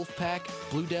Heels, Wolfpack,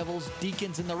 Blue Devils,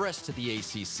 Deacons, and the rest of the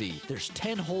ACC. There's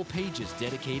 10 whole pages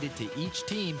dedicated to each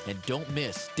team, and don't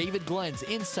miss David Glenn's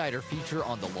insider feature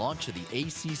on the launch of the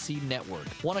ACC Network.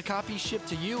 Want a copy shipped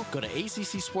to you? Go to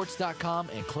ACCSports.com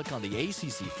and click on the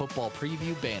ACC Football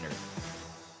Preview banner.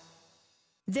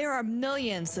 There are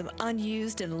millions of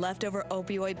unused and leftover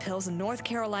opioid pills in North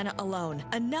Carolina alone,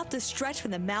 enough to stretch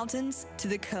from the mountains to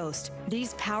the coast.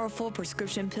 These powerful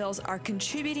prescription pills are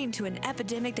contributing to an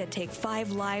epidemic that takes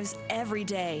 5 lives every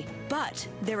day. But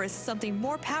there is something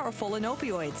more powerful than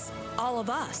opioids. All of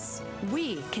us.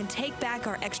 We can take back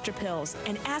our extra pills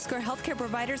and ask our healthcare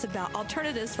providers about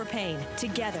alternatives for pain.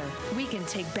 Together, we can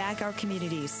take back our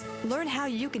communities. Learn how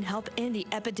you can help end the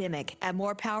epidemic at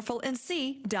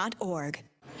morepowerfulnc.org.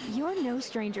 You're no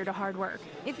stranger to hard work.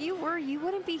 If you were, you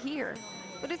wouldn't be here.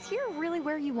 But is here really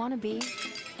where you want to be?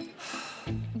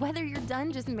 Whether you're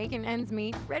done just making ends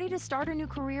meet, ready to start a new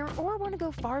career, or want to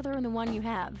go farther in the one you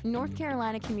have, North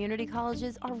Carolina community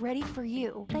colleges are ready for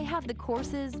you. They have the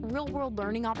courses, real-world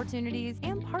learning opportunities,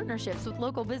 and partnerships with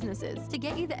local businesses to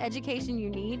get you the education you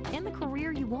need and the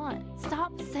career you want.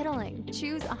 Stop settling.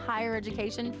 Choose a higher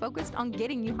education focused on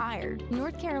getting you hired.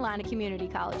 North Carolina Community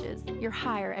Colleges, your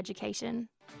higher education.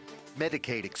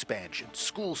 Medicaid expansion,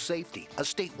 school safety, a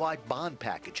statewide bond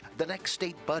package, the next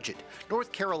state budget.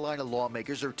 North Carolina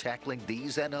lawmakers are tackling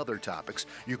these and other topics.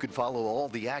 You can follow all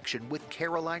the action with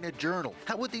Carolina Journal.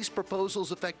 How would these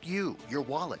proposals affect you, your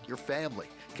wallet, your family?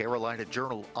 Carolina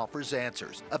Journal offers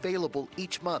answers, available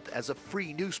each month as a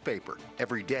free newspaper.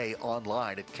 Every day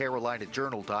online at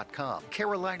carolinajournal.com.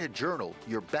 Carolina Journal,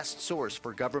 your best source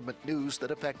for government news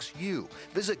that affects you.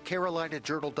 Visit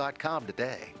carolinajournal.com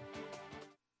today.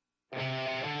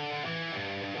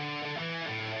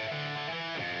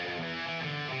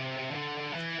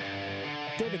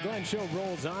 David Glenn Show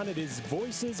rolls on. It is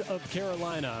Voices of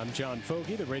Carolina. I'm John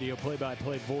Fogy, the radio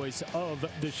play-by-play voice of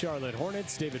the Charlotte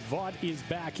Hornets. David Vaught is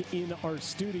back in our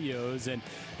studios, and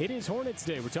it is Hornets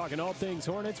Day. We're talking all things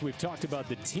Hornets. We've talked about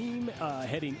the team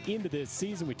heading into this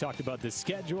season. We talked about the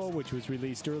schedule, which was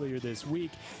released earlier this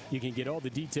week. You can get all the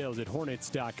details at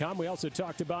Hornets.com. We also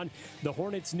talked about the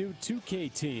Hornets' new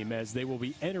 2K team as they will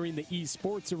be entering the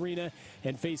eSports arena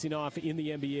and facing off in the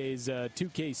NBA's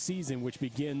 2K season, which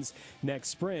begins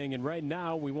next spring. And right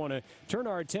now we want to turn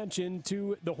our attention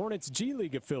to the Hornets G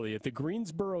League affiliate, the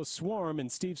Greensboro Swarm,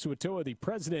 and Steve Swatoa, the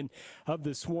president of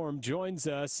the Swarm, joins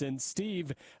us. And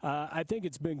Steve, I think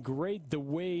it's been great the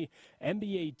way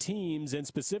NBA teams, and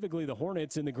specifically the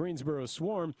Hornets and the Greensboro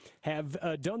Swarm, have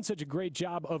done such a great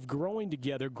job of growing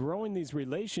together, growing these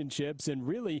relationships, and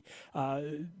really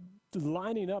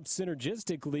lining up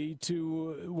synergistically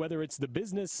to whether it's the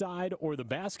business side or the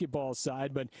basketball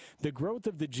side. But the growth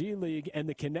of the G League and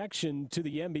the connection to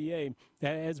the NBA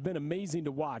has been amazing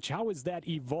to watch. How has that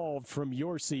evolved from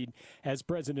your seat as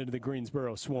president of the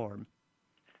Greensboro Swarm?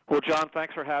 Well, John,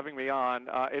 thanks for having me on.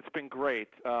 It's been great.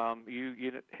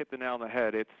 You hit the nail on the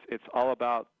head. It's all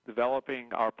about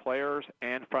developing our players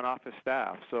and front office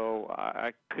staff. So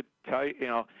I could tell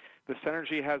you, the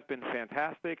synergy has been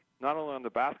fantastic, not only on the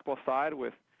basketball side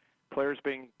with players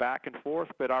being back and forth,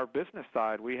 but our business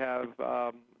side. We have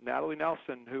Natalie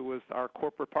Nelson, who was our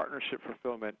corporate partnership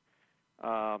fulfillment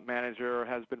manager,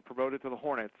 has been promoted to the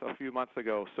Hornets a few months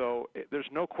ago. So there's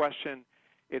no question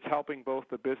it's helping both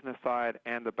the business side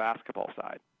and the basketball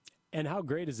side. And how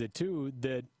great is it, too,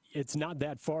 that it's not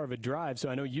that far of a drive. So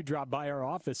I know you dropped by our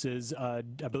offices, I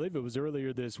believe it was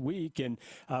earlier this week, and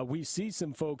we see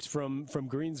some folks from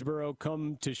Greensboro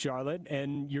come to Charlotte,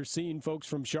 and you're seeing folks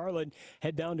from Charlotte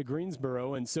head down to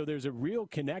Greensboro. And so there's a real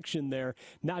connection there,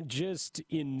 not just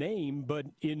in name, but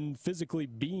in physically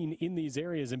being in these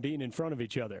areas and being in front of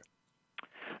each other.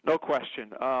 No question.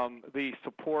 The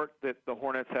support that the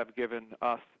Hornets have given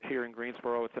us here in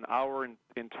Greensboro, it's an hour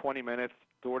and 20 minutes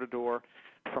door-to-door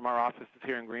from our offices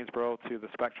here in Greensboro to the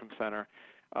Spectrum Center.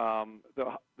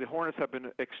 The Hornets have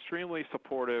been extremely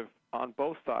supportive on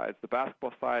both sides, the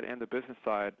basketball side and the business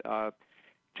side.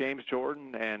 James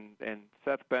Jordan and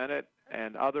Seth Bennett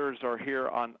and others are here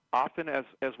on often, as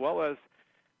well as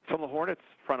some of the Hornets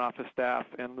front office staff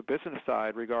and the business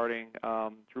side regarding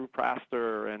Drew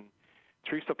Praster and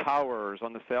Teresa Powers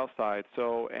on the sales side.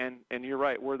 So, and you're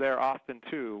right, we're there often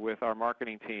too with our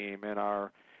marketing team and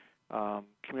our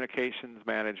communications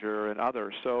manager and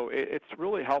others. So it's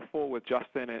really helpful with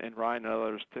Justin and Ryan and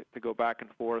others to go back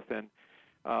and forth. And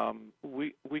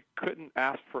we couldn't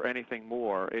ask for anything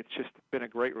more. It's just been a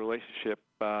great relationship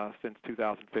since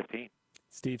 2015.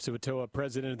 Steve Sawatoa,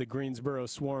 president of the Greensboro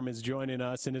Swarm, is joining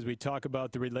us. And as we talk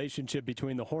about the relationship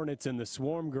between the Hornets and the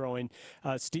Swarm growing,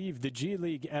 Steve, the G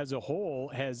League as a whole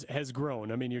has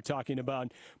grown. I mean, you're talking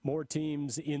about more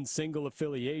teams in single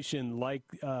affiliation like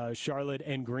Charlotte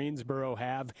and Greensboro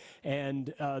have,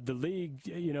 and the league,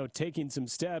 taking some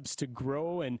steps to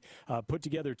grow and put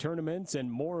together tournaments,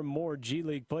 and more G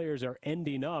League players are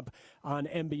ending up on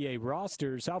NBA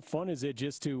rosters. How fun is it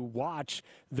just to watch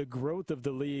the growth of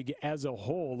the league as a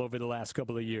whole over the last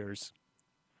couple of years?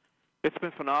 It's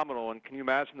been phenomenal, and can you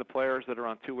imagine the players that are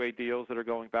on two-way deals that are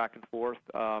going back and forth,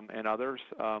 and others?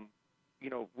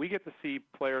 We get to see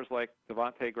players like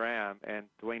Devontae Graham and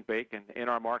Dwayne Bacon in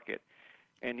our market,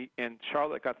 and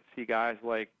Charlotte got to see guys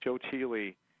like Joe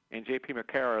Cheeley and J.P.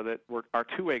 McCara that were our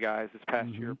two-way guys this past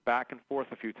year, back and forth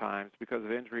a few times because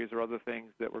of injuries or other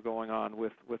things that were going on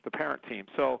with the parent team.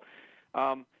 So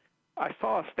I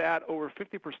saw a stat, over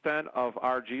 50% of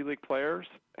our G League players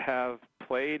have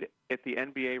played at the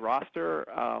NBA roster.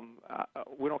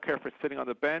 We don't care if it's sitting on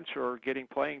the bench or getting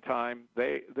playing time.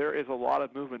 There is a lot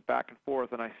of movement back and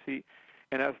forth, and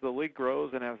and as the league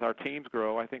grows and as our teams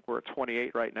grow, I think we're at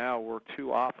 28 right now. We're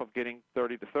 2 off of getting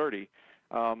 30 to 30.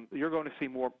 You're going to see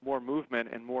more movement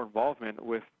and more involvement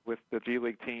with the G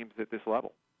League teams at this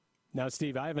level. Now,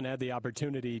 Steve, I haven't had the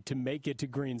opportunity to make it to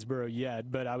Greensboro yet,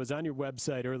 but I was on your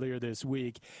website earlier this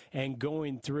week and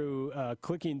going through,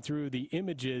 clicking through the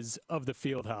images of the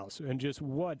field house, and just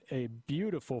what a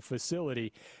beautiful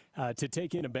facility to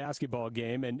take in a basketball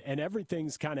game, and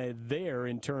everything's kind of there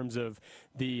in terms of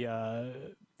the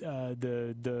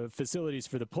facilities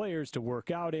for the players to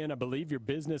work out in. I believe your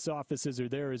business offices are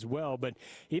there as well. But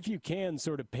if you can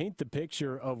sort of paint the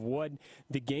picture of what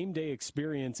the game day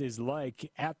experience is like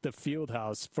at the field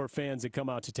house for fans that come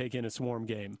out to take in a Swarm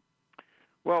game.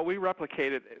 Well, we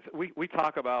replicate it. We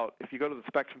talk about, if you go to the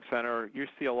Spectrum Center, you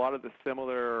see a lot of the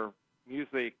similar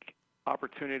music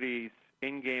opportunities,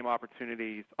 in-game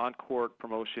opportunities, on-court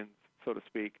promotions, so to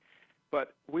speak.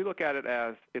 But we look at it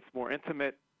as it's more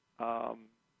intimate.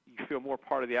 You feel more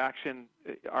part of the action.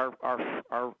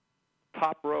 Our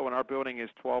top row in our building is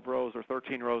 12 rows or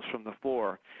 13 rows from the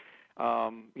floor.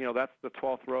 That's the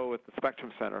 12th row at the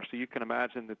Spectrum Center. So you can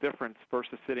imagine the difference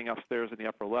versus sitting upstairs in the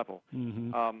upper level.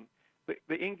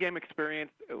 The in-game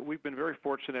experience, we've been very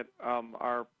fortunate.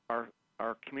 Our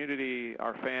community,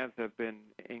 our fans have been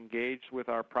engaged with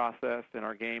our process and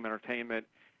our game entertainment.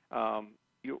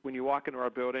 When you walk into our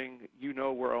building,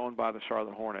 we're owned by the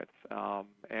Charlotte Hornets,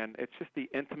 and it's just the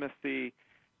intimacy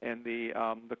and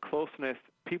the closeness.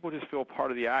 People just feel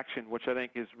part of the action, which I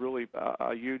think is really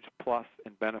a huge plus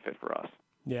and benefit for us.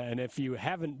 Yeah, and if you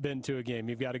haven't been to a game,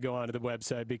 you've got to go onto the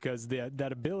website, because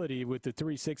that ability with the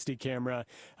 360 camera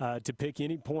to pick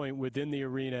any point within the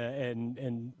arena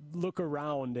and look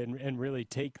around and really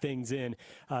take things in,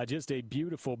 just a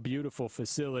beautiful, beautiful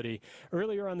facility.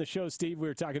 Earlier on the show, Steve, we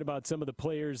were talking about some of the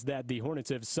players that the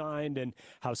Hornets have signed and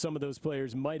how some of those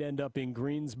players might end up in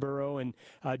Greensboro. And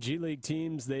G League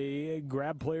teams, they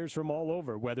grab players from all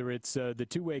over, whether it's the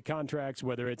two-way contracts,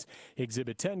 whether it's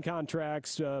Exhibit 10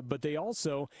 contracts, but they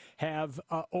also have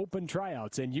open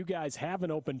tryouts, and you guys have an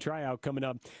open tryout coming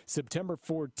up September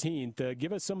 14th.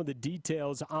 Give us some of the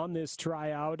details on this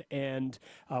tryout and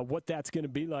what that's going to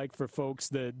be like for folks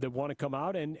that want to come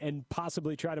out and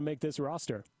possibly try to make this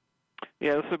roster.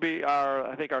 Yeah, this will be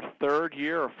our 3rd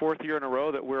year or 4th year in a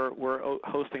row that we're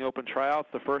hosting open tryouts.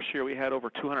 The first year we had over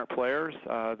 200 players.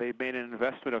 They made an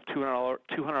investment of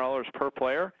 $200 per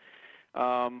player.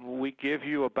 We give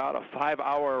you about a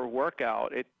 5-hour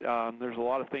workout. There's a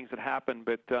lot of things that happen,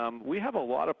 but we have a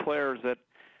lot of players that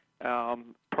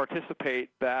participate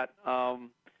that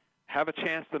have a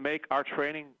chance to make our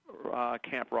training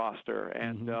camp roster.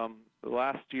 And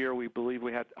last year, we believe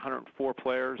we had 104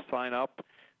 players sign up.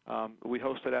 We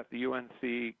hosted at the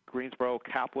UNC Greensboro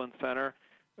Kaplan Center.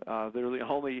 They're the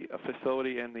only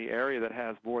facility in the area that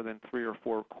has more than 3 or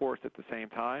 4 courts at the same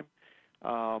time.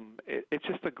 It's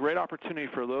just a great opportunity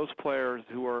for those players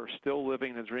who are still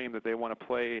living the dream that they want to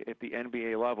play at the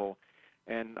NBA level.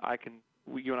 And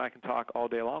you and I can talk all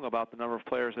day long about the number of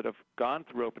players that have gone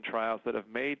through open tryouts, that have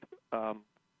made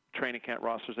training camp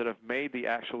rosters, that have made the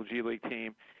actual G League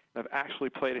team, have actually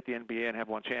played at the NBA and have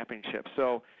won championships.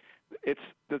 So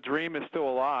the dream is still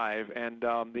alive, and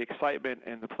the excitement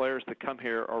and the players that come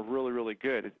here are really, really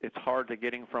good. It's hard to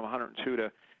getting from 102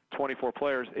 to 24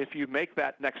 players. If you make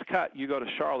that next cut, you go to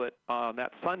Charlotte on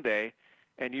that Sunday,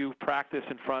 and you practice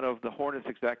in front of the Hornets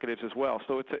executives as well.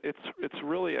 So it's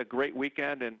really a great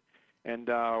weekend, and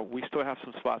we still have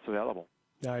some spots available.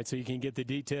 All right, so you can get the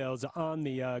details on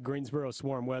the Greensboro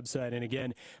Swarm website. And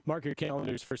again, mark your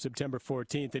calendars for September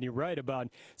 14th. And you're right about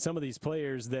some of these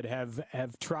players that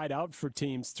have tried out for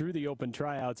teams through the open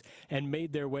tryouts and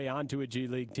made their way onto a G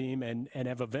League team and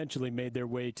have eventually made their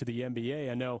way to the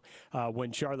NBA. I know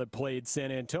when Charlotte played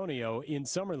San Antonio in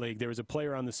Summer League, there was a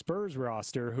player on the Spurs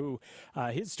roster who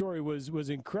his story was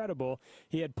incredible.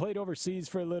 He had played overseas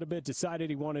for a little bit,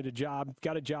 decided he wanted a job,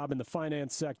 got a job in the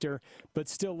finance sector, but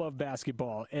still loved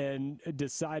basketball. And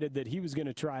decided that he was going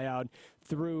to try out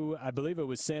through, I believe it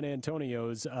was San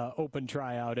Antonio's open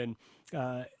tryout, and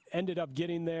ended up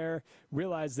getting there,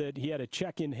 realized that he had a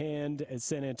check in hand as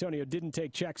San Antonio didn't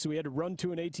take checks, so he had to run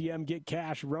to an ATM, get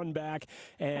cash, run back,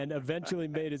 and eventually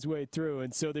made his way through.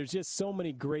 And so there's just so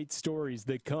many great stories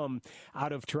that come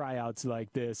out of tryouts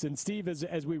like this. And Steve,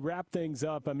 as we wrap things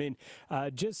up, I mean,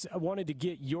 just wanted to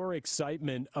get your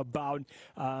excitement about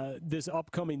this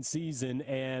upcoming season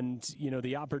and, you know,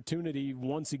 the opportunity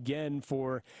once again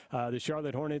for the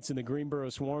Charlotte Hornets and the Greensboro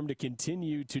Swarm to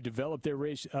continue to develop their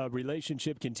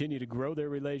relationship, continue to grow their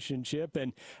relationship,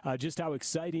 and just how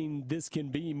exciting this can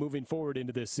be moving forward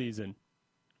into this season.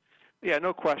 Yeah,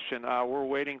 no question. We're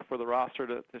waiting for the roster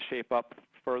to shape up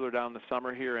further down the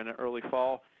summer here in the early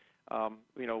fall.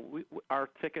 You know, our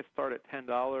tickets start at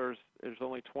 $10. There's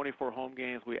only 24 home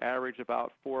games. We average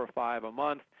about 4 or 5 a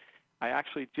month. I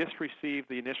actually just received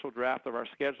the initial draft of our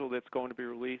schedule that's going to be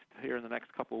released here in the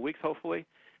next couple of weeks, hopefully.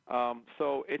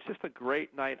 So it's just a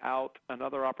great night out,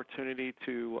 another opportunity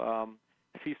to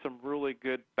see some really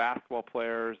good basketball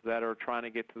players that are trying to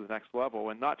get to the next level,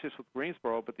 and not just with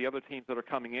Greensboro, but the other teams that are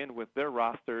coming in with their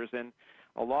rosters. And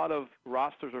a lot of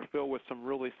rosters are filled with some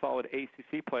really solid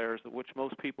ACC players, which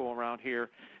most people around here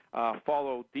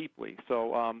follow deeply.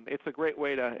 So it's a great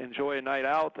way to enjoy a night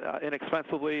out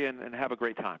inexpensively and have a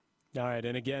great time. All right,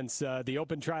 and again, the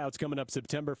open tryouts coming up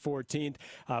September 14th.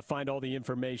 Find all the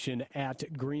information at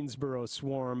Greensboro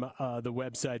Swarm, the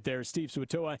website there. Steve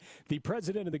Swatoa, the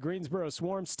president of the Greensboro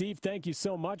Swarm. Steve, thank you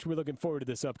so much. We're looking forward to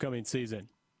this upcoming season.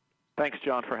 Thanks,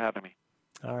 John, for having me.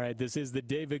 All right, this is the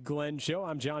David Glenn Show.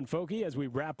 I'm John Foky as we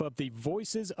wrap up the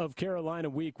Voices of Carolina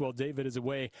week while David is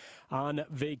away on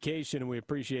vacation. And we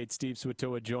appreciate Steve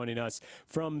Swatoa joining us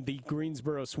from the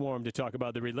Greensboro Swarm to talk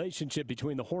about the relationship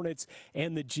between the Hornets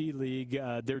and the G League,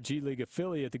 their G League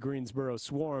affiliate, the Greensboro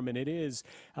Swarm. And it is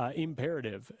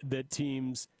imperative that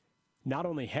teams not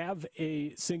only have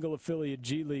a single affiliate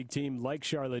G League team like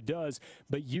Charlotte does,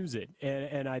 but use it.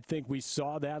 And I think we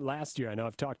saw that last year. I know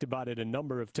I've talked about it a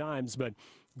number of times, but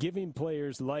giving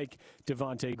players like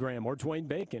Devontae Graham or Dwayne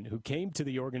Bacon, who came to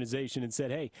the organization and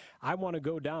said, hey, I want to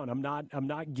go down. I'm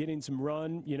not getting some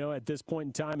run, you know, at this point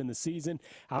in time in the season.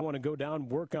 I want to go down,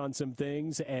 work on some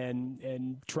things,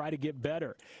 and try to get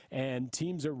better. And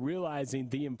teams are realizing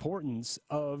the importance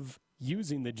of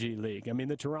using the G League. I mean,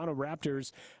 the Toronto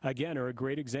Raptors, again, are a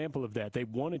great example of that. They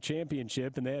won a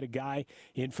championship, and they had a guy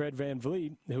in Fred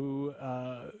VanVleet who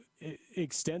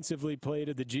extensively played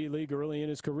at the G League early in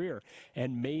his career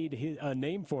and made a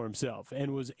name for himself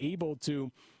and was able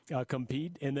to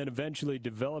compete and then eventually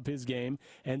develop his game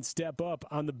and step up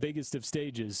on the biggest of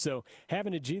stages. So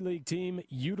having a G League team,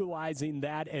 utilizing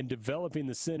that and developing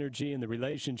the synergy and the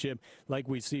relationship like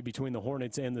we see between the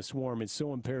Hornets and the Swarm is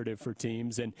so imperative for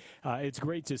teams. And it's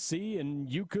great to see, and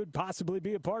you could possibly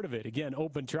be a part of it. Again,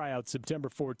 open tryout September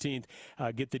 14th.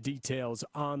 Get the details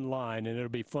online, and it'll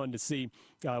be fun to see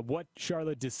what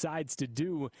Charlotte decides to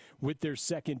do with their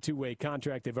second two-way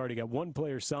contract. They've already got one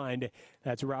player signed.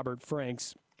 That's Robert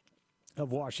Franks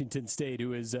of Washington State,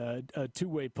 who is a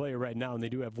two-way player right now, and they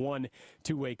do have one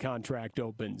two-way contract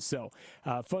open. So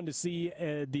fun to see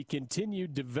the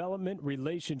continued development,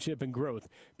 relationship, and growth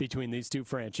between these two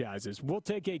franchises. We'll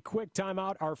take a quick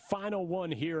timeout, our final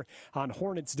one here on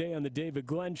Hornets Day on the David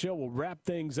Glenn Show. We'll wrap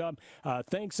things up,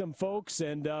 thank some folks,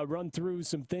 and run through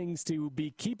some things to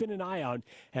be keeping an eye on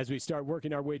as we start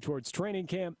working our way towards training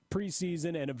camp,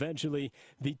 preseason, and eventually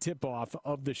the tip-off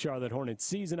of the Charlotte Hornets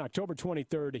season, October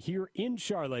 23rd here in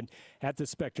Charlotte at the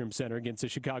Spectrum Center against the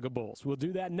Chicago Bulls. We'll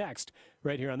do that next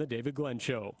right here on the David Glenn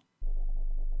Show.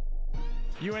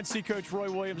 UNC coach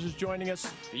Roy Williams is joining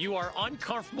us. You are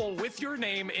uncomfortable with your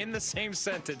name in the same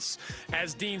sentence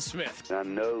as Dean Smith. I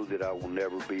know that I will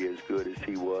never be as good as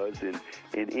he was in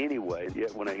any way.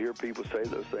 Yet when I hear people say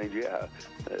those things, yeah,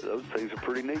 those things are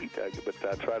pretty neat. But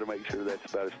I try to make sure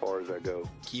that's about as far as I go.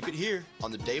 Keep it here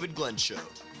on the David Glenn Show.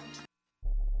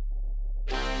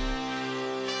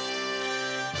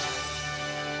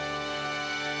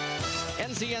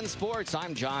 NCN Sports,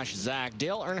 I'm Josh Zach.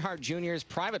 Dale Earnhardt Jr.'s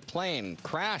private plane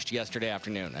crashed yesterday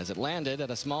afternoon as it landed at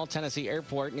a small Tennessee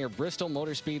airport near Bristol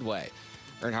Motor Speedway.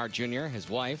 Earnhardt Jr., his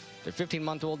wife, their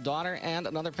 15-month-old daughter, and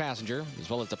another passenger, as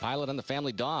well as the pilot and the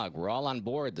family dog, were all on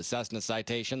board the Cessna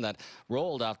Citation that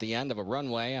rolled off the end of a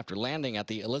runway after landing at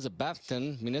the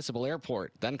Elizabethton Municipal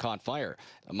Airport, then caught fire.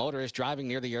 A motorist driving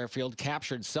near the airfield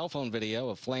captured cell phone video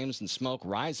of flames and smoke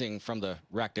rising from the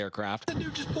wrecked aircraft. That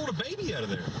dude just pulled a baby out of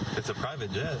there. It's a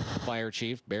private jet. Fire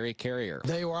Chief Barry Carrier.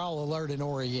 They were all alert and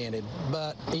oriented,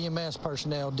 but EMS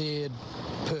personnel did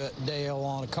put Dale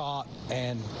on a cot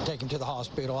and take him to the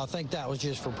hospital. I think that was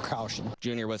just for precaution.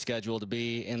 Junior was scheduled to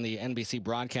be in the NBC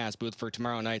broadcast booth for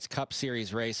tomorrow night's Cup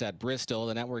Series race at Bristol.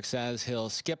 The network says he'll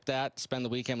skip that, spend the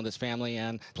weekend with his family,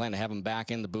 and plan to have him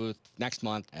back in the booth next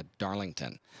month at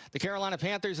Darlington. The Carolina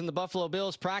Panthers and the Buffalo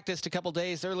Bills practiced a couple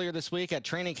days earlier this week at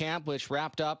training camp, which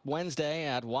wrapped up Wednesday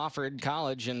at Wofford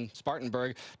College in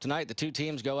Spartanburg. Tonight, the two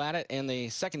teams go at it in the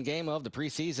second game of the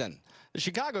preseason. The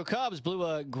Chicago Cubs blew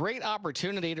a great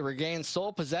opportunity to regain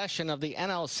sole possession of the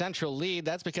NL Central lead.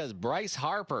 That's because Bryce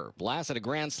Harper blasted a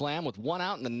grand slam with one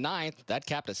out in the ninth. That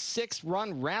capped a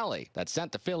 6-run rally that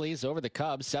sent the Phillies over the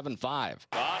Cubs 7-5.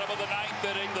 Bottom of the ninth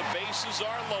inning, the bases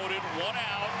are loaded, one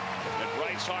out, and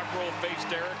Bryce Harper will face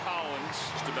Derek Collins.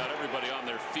 Just about everybody on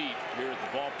their feet here at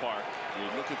the ballpark. You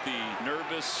look at the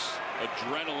nervous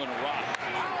adrenaline rock.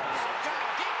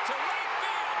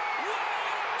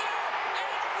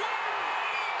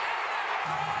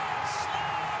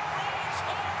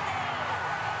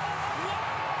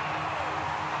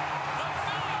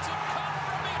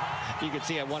 You could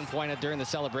see at one point during the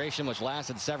celebration, which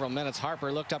lasted several minutes,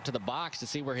 Harper looked up to the box to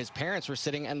see where his parents were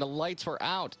sitting, and the lights were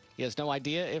out. He has no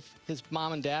idea if his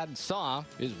mom and dad saw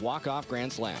his walk-off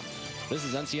grand slam. This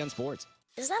is NCN Sports.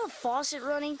 Is that a faucet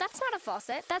running? That's not a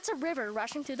faucet. That's a river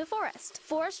rushing through the forest.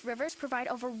 Forest rivers provide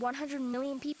over 100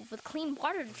 million people with clean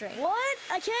water to drink. What?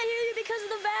 I can't hear you because of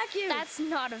the vacuum. That's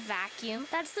not a vacuum.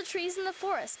 That's the trees in the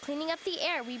forest, cleaning up the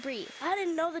air we breathe. I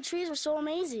didn't know the trees were so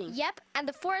amazing. Yep, and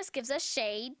the forest gives us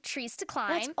shade, trees to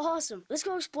climb. That's awesome. Let's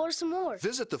go explore some more.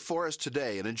 Visit the forest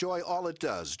today and enjoy all it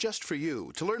does, just for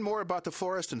you. To learn more about the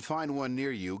forest and find one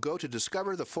near you, go to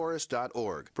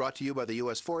discovertheforest.org. Brought to you by the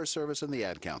U.S. Forest Service and the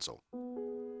Ad Council.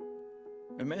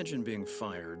 Imagine being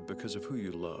fired because of who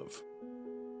you love.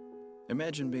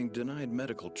 Imagine being denied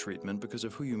medical treatment because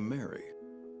of who you marry.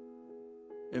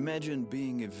 Imagine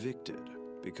being evicted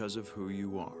because of who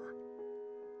you are.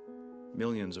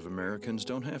 Millions of Americans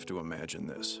don't have to imagine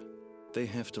this. They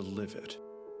have to live it.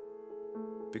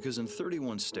 Because in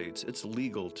 31 states, it's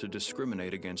legal to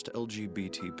discriminate against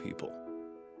LGBT people.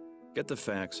 Get the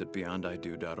facts at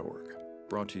beyondido.org.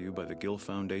 Brought to you by the Gill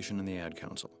Foundation and the Ad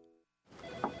Council.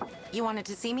 You wanted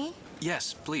to see me?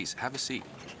 Yes, please, have a seat.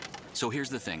 So here's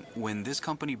the thing. When this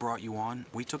company brought you on,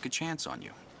 we took a chance on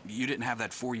you. You didn't have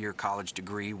that 4-year college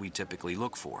degree we typically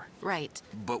look for. Right.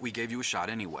 But we gave you a shot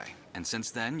anyway. And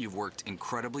since then, you've worked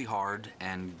incredibly hard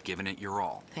and given it your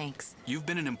all. Thanks. You've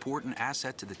been an important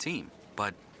asset to the team,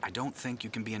 but I don't think you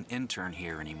can be an intern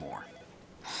here anymore.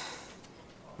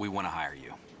 We want to hire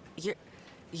you.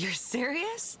 You're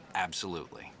serious?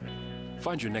 Absolutely.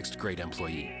 Find your next great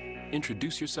employee.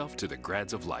 Introduce yourself to the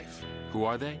Grads of Life. Who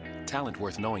are they? Talent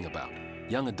worth knowing about.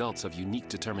 Young adults of unique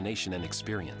determination and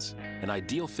experience. An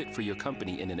ideal fit for your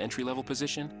company in an entry-level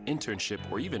position, internship,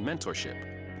 or even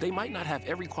mentorship. They might not have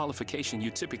every qualification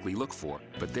you typically look for,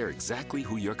 but they're exactly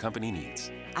who your company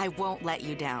needs. I won't let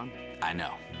you down. I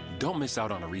know. Don't miss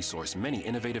out on a resource many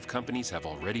innovative companies have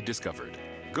already discovered.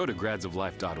 Go to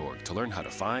gradsoflife.org to learn how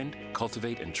to find,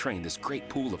 cultivate, and train this great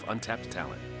pool of untapped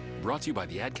talent. Brought to you by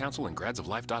the Ad Council and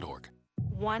gradsoflife.org.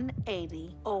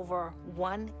 180 over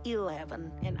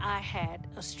 111, and I had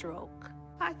a stroke.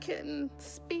 I couldn't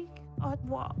speak or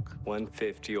walk.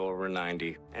 150 over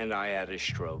 90, and I had a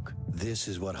stroke. This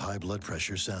is what high blood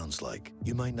pressure sounds like.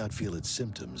 You might not feel its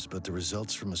symptoms, but the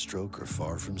results from a stroke are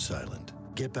far from silent.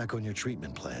 Get back on your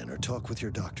treatment plan or talk with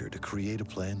your doctor to create a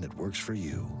plan that works for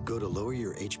you. Go to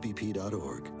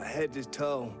loweryourhbp.org. Head to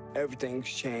toe, everything's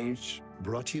changed.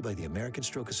 Brought to you by the American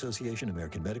Stroke Association,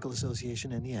 American Medical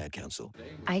Association, and the Ad Council.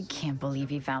 I can't believe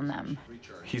he found them.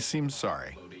 He seems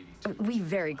sorry. We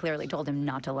very clearly told him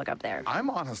not to look up there. I'm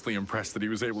honestly impressed that he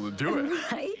was able to do it.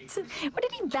 Right? What,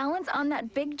 did he balance on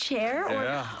that big chair?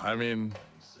 Yeah, I mean,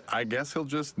 I guess he'll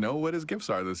just know what his gifts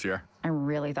are this year. I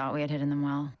really thought we had hidden them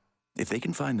well. If they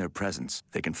can find their presents,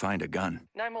 they can find a gun.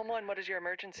 911, what is your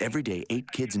emergency? Every day,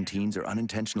 8 kids and teens are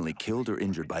unintentionally killed or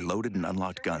injured by loaded and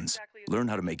unlocked guns. Learn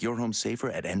how to make your home safer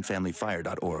at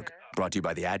endfamilyfire.org. Brought to you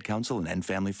by the Ad Council and End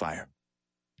Family Fire.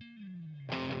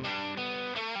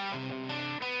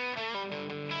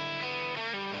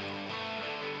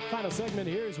 Final segment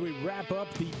here as we wrap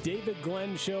up the David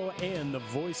Glenn Show and the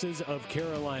Voices of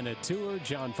Carolina tour.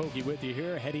 John Folke with you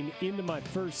here, heading into my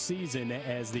first season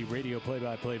as the radio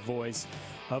play-by-play voice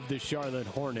of the Charlotte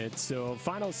Hornets. So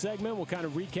final segment, we'll kind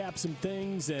of recap some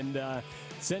things and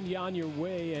send you on your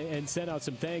way and send out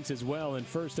some thanks as well. And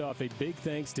first off, a big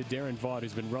thanks to Darren Vaught,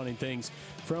 who's been running things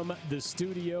from the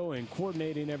studio and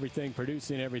coordinating everything,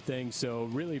 producing everything. So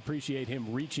really appreciate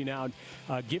him reaching out,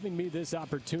 giving me this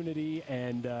opportunity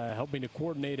and helping to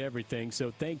coordinate everything.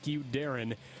 So thank you,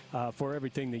 Darren, for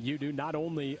everything that you do, not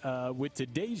only with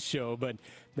today's show, but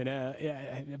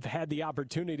I've had the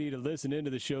opportunity to listen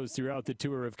into the shows throughout the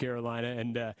tour of Carolina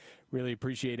and really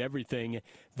appreciate everything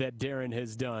that Darren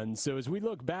has done. So as we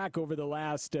look back over the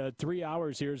last 3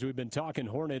 hours here, as we've been talking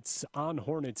Hornets on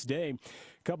Hornets Day,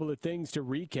 a couple of things to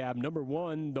recap. Number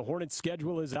one, the Hornets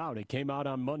schedule is out. It came out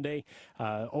on Monday,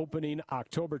 opening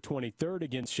October 23rd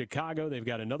against Chicago. They've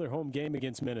got another home game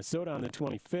against Minnesota on the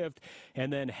 25th,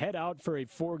 and then head out for a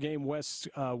 4-game West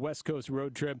Coast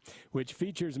road trip, which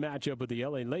features matchup with the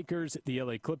LA Lakers, the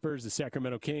LA Clippers, the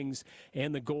Sacramento Kings,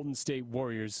 and the Golden State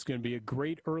Warriors. It's going to be a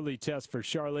great early test for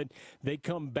Charlotte. They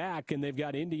come back, and they've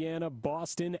got Indiana,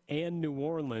 Boston, and New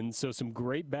Orleans, so some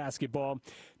great basketball.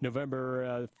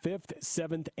 November 5th,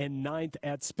 7th, and 9th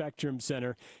at Spectrum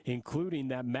Center, including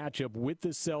that matchup with the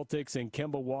Celtics and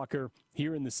Kemba Walker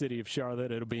here in the city of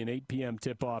Charlotte. It'll be an 8 p.m.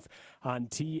 tip-off on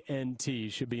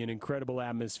TNT. Should be an incredible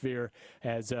atmosphere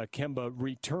as Kemba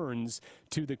returns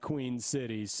to the Queen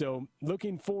City. So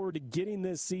looking forward to getting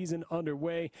this season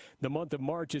underway. The month of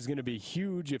March is going to be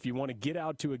huge. If you want to get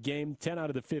out to a game, 10 out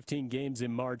of the 15 games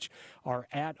in March are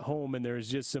at home, and there's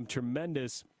just some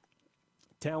tremendous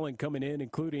talent coming in,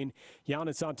 including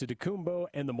Giannis Antetokounmpo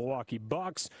and the Milwaukee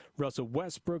Bucks, Russell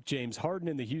Westbrook, James Harden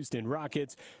and the Houston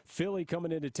Rockets, Philly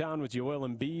coming into town with Joel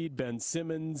Embiid, Ben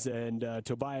Simmons, and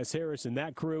Tobias Harris and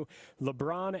that crew,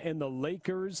 LeBron and the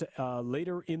Lakers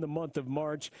later in the month of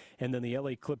March, and then the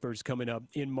LA Clippers coming up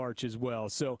in March as well.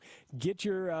 So get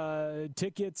your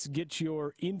tickets, get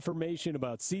your information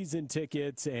about season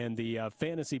tickets and the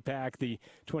fantasy pack, the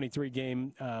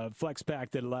 23-game flex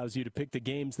pack that allows you to pick the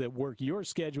games that work your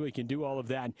schedule. You can do all of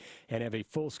that and have a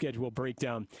full schedule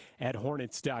breakdown at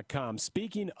Hornets.com.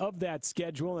 Speaking of that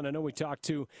schedule, and I know we talked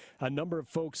to a number of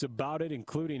folks about it,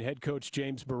 including head coach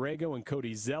James Borrego and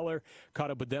Cody Zeller.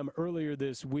 Caught up with them earlier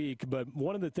this week, but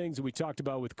one of the things that we talked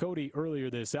about with Cody earlier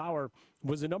this hour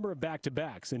was a number of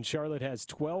back-to-backs, and Charlotte has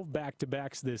 12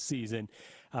 back-to-backs this season.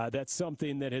 That's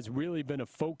something that has really been a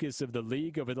focus of the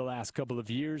league over the last couple of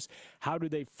years. How do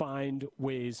they find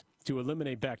ways to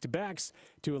eliminate back-to-backs,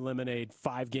 to eliminate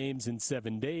 5 games in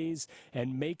 7 days,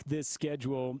 and make this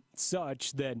schedule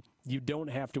such that you don't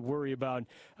have to worry about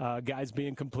guys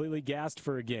being completely gassed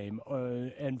for a game,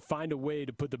 and find a way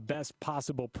to put the best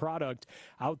possible product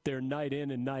out there night in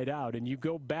and night out. And you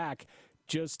go back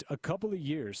just a couple of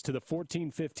years to the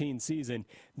 14-15 season,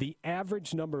 the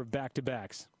average number of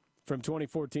back-to-backs from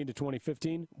 2014 to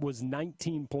 2015 was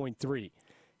 19.3.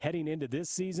 Heading into this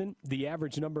season, the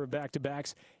average number of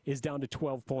back-to-backs is down to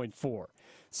 12.4.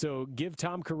 So give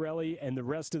Tom Corelli and the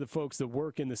rest of the folks that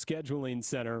work in the scheduling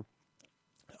center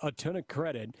a ton of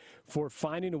credit for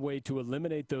finding a way to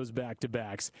eliminate those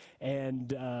back-to-backs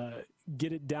and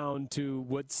get it down to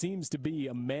what seems to be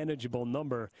a manageable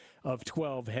number of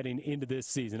 12 heading into this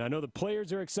season. I know the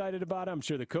players are excited about it. I'm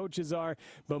sure the coaches are,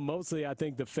 but mostly I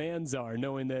think the fans are,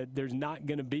 knowing that there's not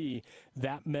going to be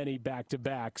that many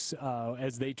back-to-backs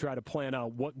as they try to plan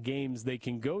out what games they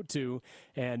can go to,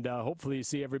 and hopefully you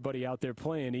see everybody out there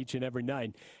playing each and every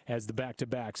night as the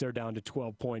back-to-backs are down to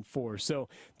 12.4. So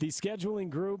the scheduling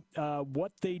group,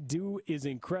 what they do is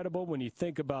incredible when you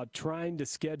think about trying to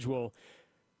schedule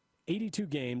 82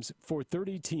 games for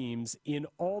 30 teams in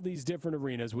all these different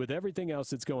arenas with everything else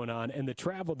that's going on and the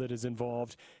travel that is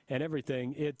involved and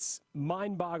everything. It's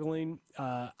mind-boggling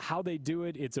how they do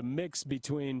it. It's a mix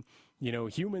between, you know,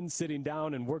 humans sitting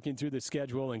down and working through the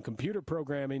schedule and computer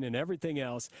programming and everything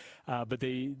else, but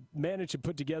they manage to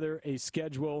put together a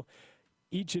schedule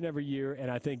each and every year, and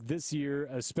I think this year,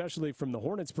 especially from the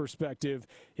Hornets' perspective,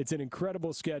 it's an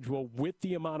incredible schedule with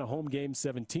the amount of home games,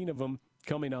 17 of them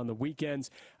coming on the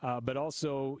weekends, but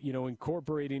also, you know,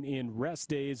 incorporating in rest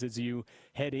days as you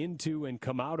head into and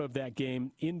come out of that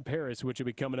game in Paris, which will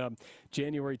be coming up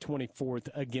January 24th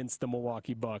against the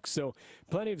Milwaukee Bucks. So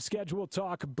plenty of schedule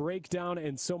talk, breakdown,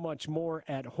 and so much more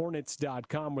at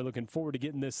Hornets.com. We're looking forward to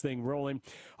getting this thing rolling.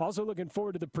 Also looking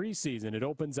forward to the preseason. It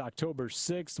opens October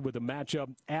 6th with a matchup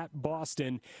at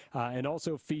Boston, and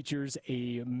also features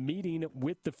a meeting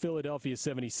with the Philadelphia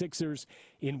 76ers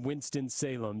in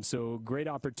Winston-Salem. So great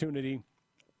opportunity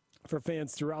for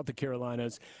fans throughout the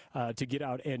Carolinas to get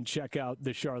out and check out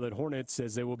the Charlotte Hornets,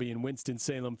 as they will be in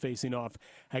Winston-Salem facing off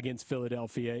against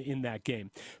Philadelphia in that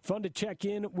game. Fun to check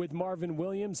in with Marvin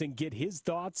Williams and get his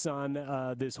thoughts on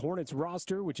this Hornets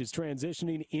roster, which is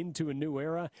transitioning into a new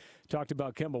era. Talked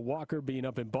about Kemba Walker being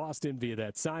up in Boston via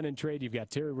that sign-and trade. You've got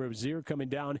Terry Rozier coming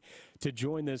down to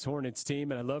join this Hornets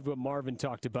team, and I loved what Marvin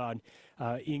talked about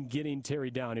in getting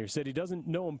Terry down here. Said he doesn't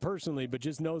know him personally, but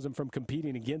just knows him from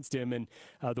competing against him, and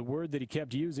the word that he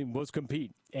kept using was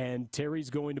compete. And Terry's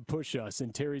going to push us,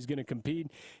 and Terry's going to compete.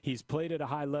 He's played at a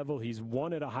high level. He's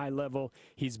won at a high level.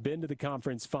 He's been to the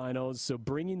conference finals. So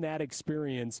bringing that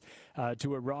experience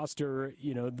to a roster,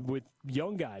 with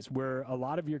young guys, where a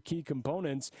lot of your key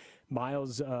components,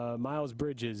 Miles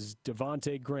Bridges,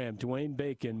 Devontae Graham, Dwayne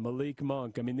Bacon, Malik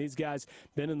Monk. I mean, these guys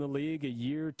been in the league a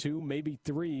year, 2, maybe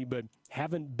 3, but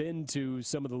haven't been to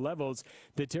some of the levels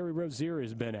that Terry Rozier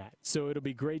has been at. So it'll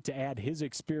be great to add his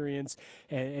experience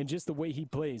and just the way he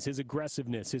plays, his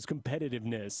aggressiveness, his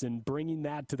competitiveness, and bringing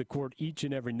that to the court each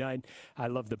and every night. I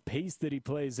love the pace that he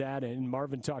plays at, and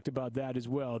Marvin talked about that as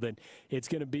well, that it's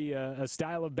going to be a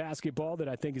style of basketball that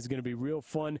I think is going to be real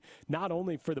fun, not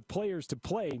only for the players to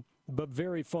play, but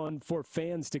very fun for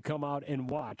fans to come out and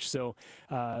watch. So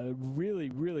really,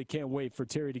 really can't wait for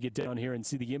Terry to get down here and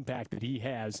see the impact that he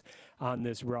has on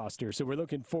this roster. So we're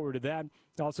looking forward to that.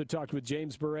 Also talked with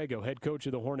James Borrego, head coach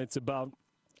of the Hornets, about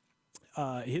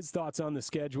his thoughts on the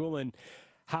schedule and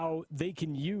how they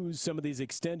can use some of these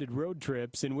extended road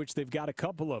trips, in which they've got a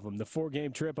couple of them. The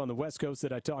 4-game trip on the West Coast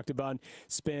that I talked about,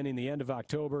 spanning the end of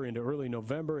October into early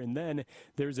November. And then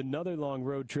there's another long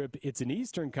road trip. It's an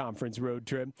Eastern Conference road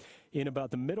trip in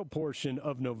about the middle portion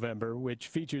of November, which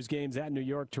features games at New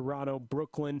York, Toronto,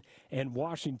 Brooklyn, and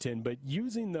Washington. But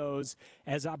using those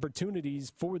as opportunities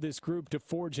for this group to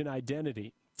forge an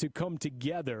identity, to come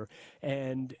together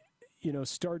and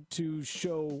start to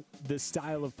show the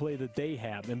style of play that they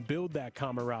have and build that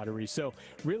camaraderie. So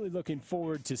really looking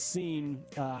forward to seeing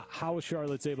how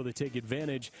Charlotte's able to take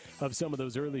advantage of some of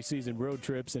those early season road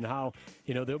trips, and how,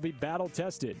 they'll be battle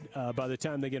tested by the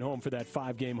time they get home for that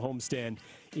 5-game homestand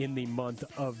in the month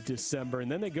of December. And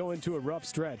then they go into a rough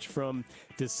stretch from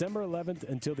December 11th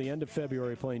until the end of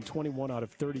February, playing 21 out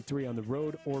of 33 on the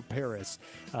road or Paris.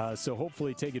 So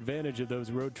hopefully take advantage of those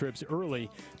road trips early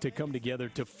to come together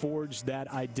to forge that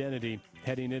identity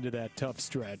heading into that tough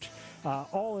stretch.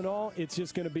 All in all, it's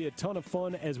just going to be a ton of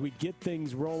fun as we get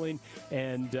things rolling.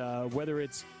 And whether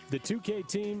it's the 2K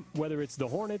team, whether it's the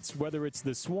Hornets, whether it's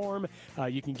the Swarm,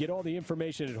 you can get all the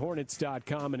information at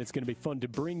Hornets.com, and it's going to be fun to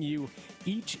bring you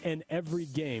each and every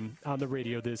game on the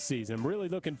radio this season. I'm really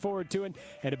looking forward to it,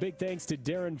 and a big thanks to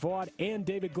Darren Vaught and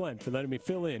David Glenn for letting me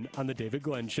fill in on the David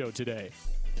Glenn Show today.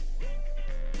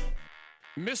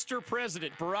 Mr.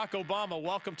 President Barack Obama,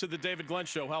 welcome to the David Glenn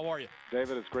Show. How are you?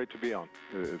 David, it's great to be on.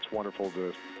 It's wonderful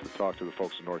to talk to the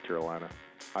folks in North Carolina.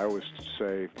 I always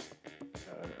say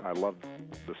I love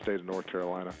the state of North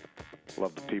Carolina,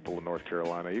 love the people of North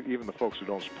Carolina. Even the folks who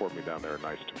don't support me down there are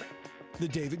nice to me. The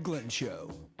David Glenn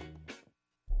Show.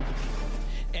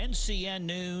 NCN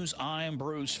News, I'm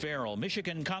Bruce Farrell.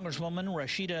 Michigan Congresswoman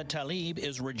Rashida Tlaib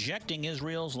is rejecting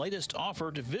Israel's latest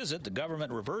offer to visit. The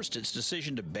government reversed its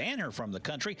decision to ban her from the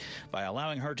country by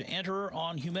allowing her to enter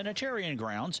on humanitarian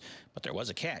grounds, but there was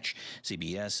a catch.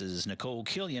 CBS's Nicole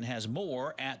Killian has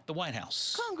more at the White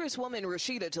House. Congresswoman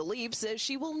Rashida Tlaib says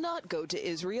she will not go to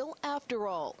Israel after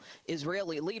all.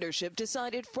 Israeli leadership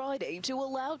decided Friday to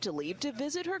allow Tlaib to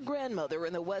visit her grandmother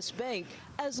in the West Bank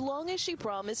as long as she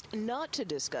promised not to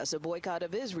discuss a boycott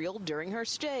of Israel during her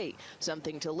stay,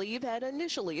 something Tlaib had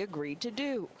initially agreed to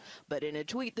do. But in a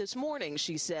tweet this morning,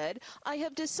 she said, "I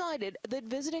have decided that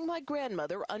visiting my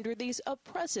grandmother under these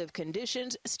oppressive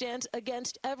conditions stands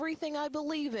against everything I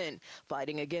believe in,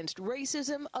 fighting against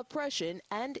racism, oppression,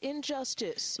 and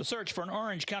injustice." The search for an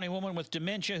Orange County woman with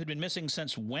dementia who'd been missing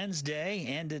since Wednesday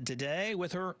ended today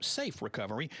with her safe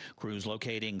recovery. Crews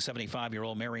locating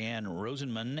 75-year-old Marianne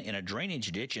Rosenman in a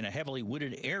drainage ditch in a heavily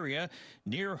wooded area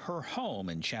near her home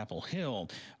in Chapel Hill.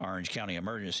 Orange County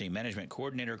Emergency Management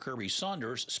Coordinator Kirby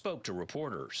Saunders spoke to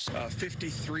reporters.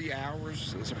 53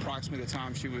 hours is approximately the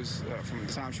time she was, from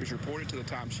the time she was reported to the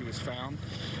time she was found.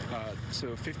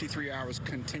 So 53 hours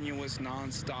continuous,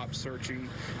 non-stop searching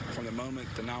from the moment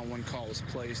the 911 call was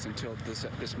placed until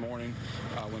this morning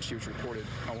when she was reported,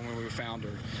 when we found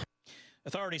her.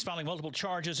 Authorities filing multiple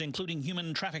charges, including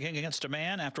human trafficking against a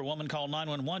man after a woman called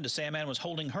 911 to say a man was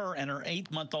holding her and her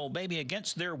 8-month-old baby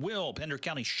against their will. Pender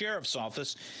County Sheriff's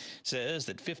Office says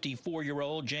that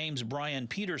 54-year-old James Brian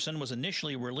Peterson was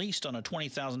initially released on a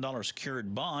 $20,000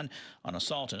 secured bond on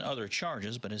assault and other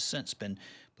charges, but has since been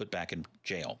put back in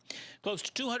jail. Close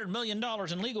to $200 million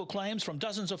in legal claims from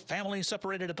dozens of families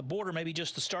separated at the border may be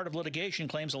just the start of litigation.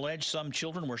 Claims allege some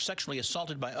children were sexually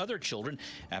assaulted by other children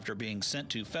after being sent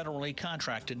to federally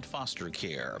contracted foster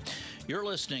care. You're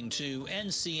listening to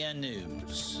NCN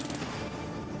News.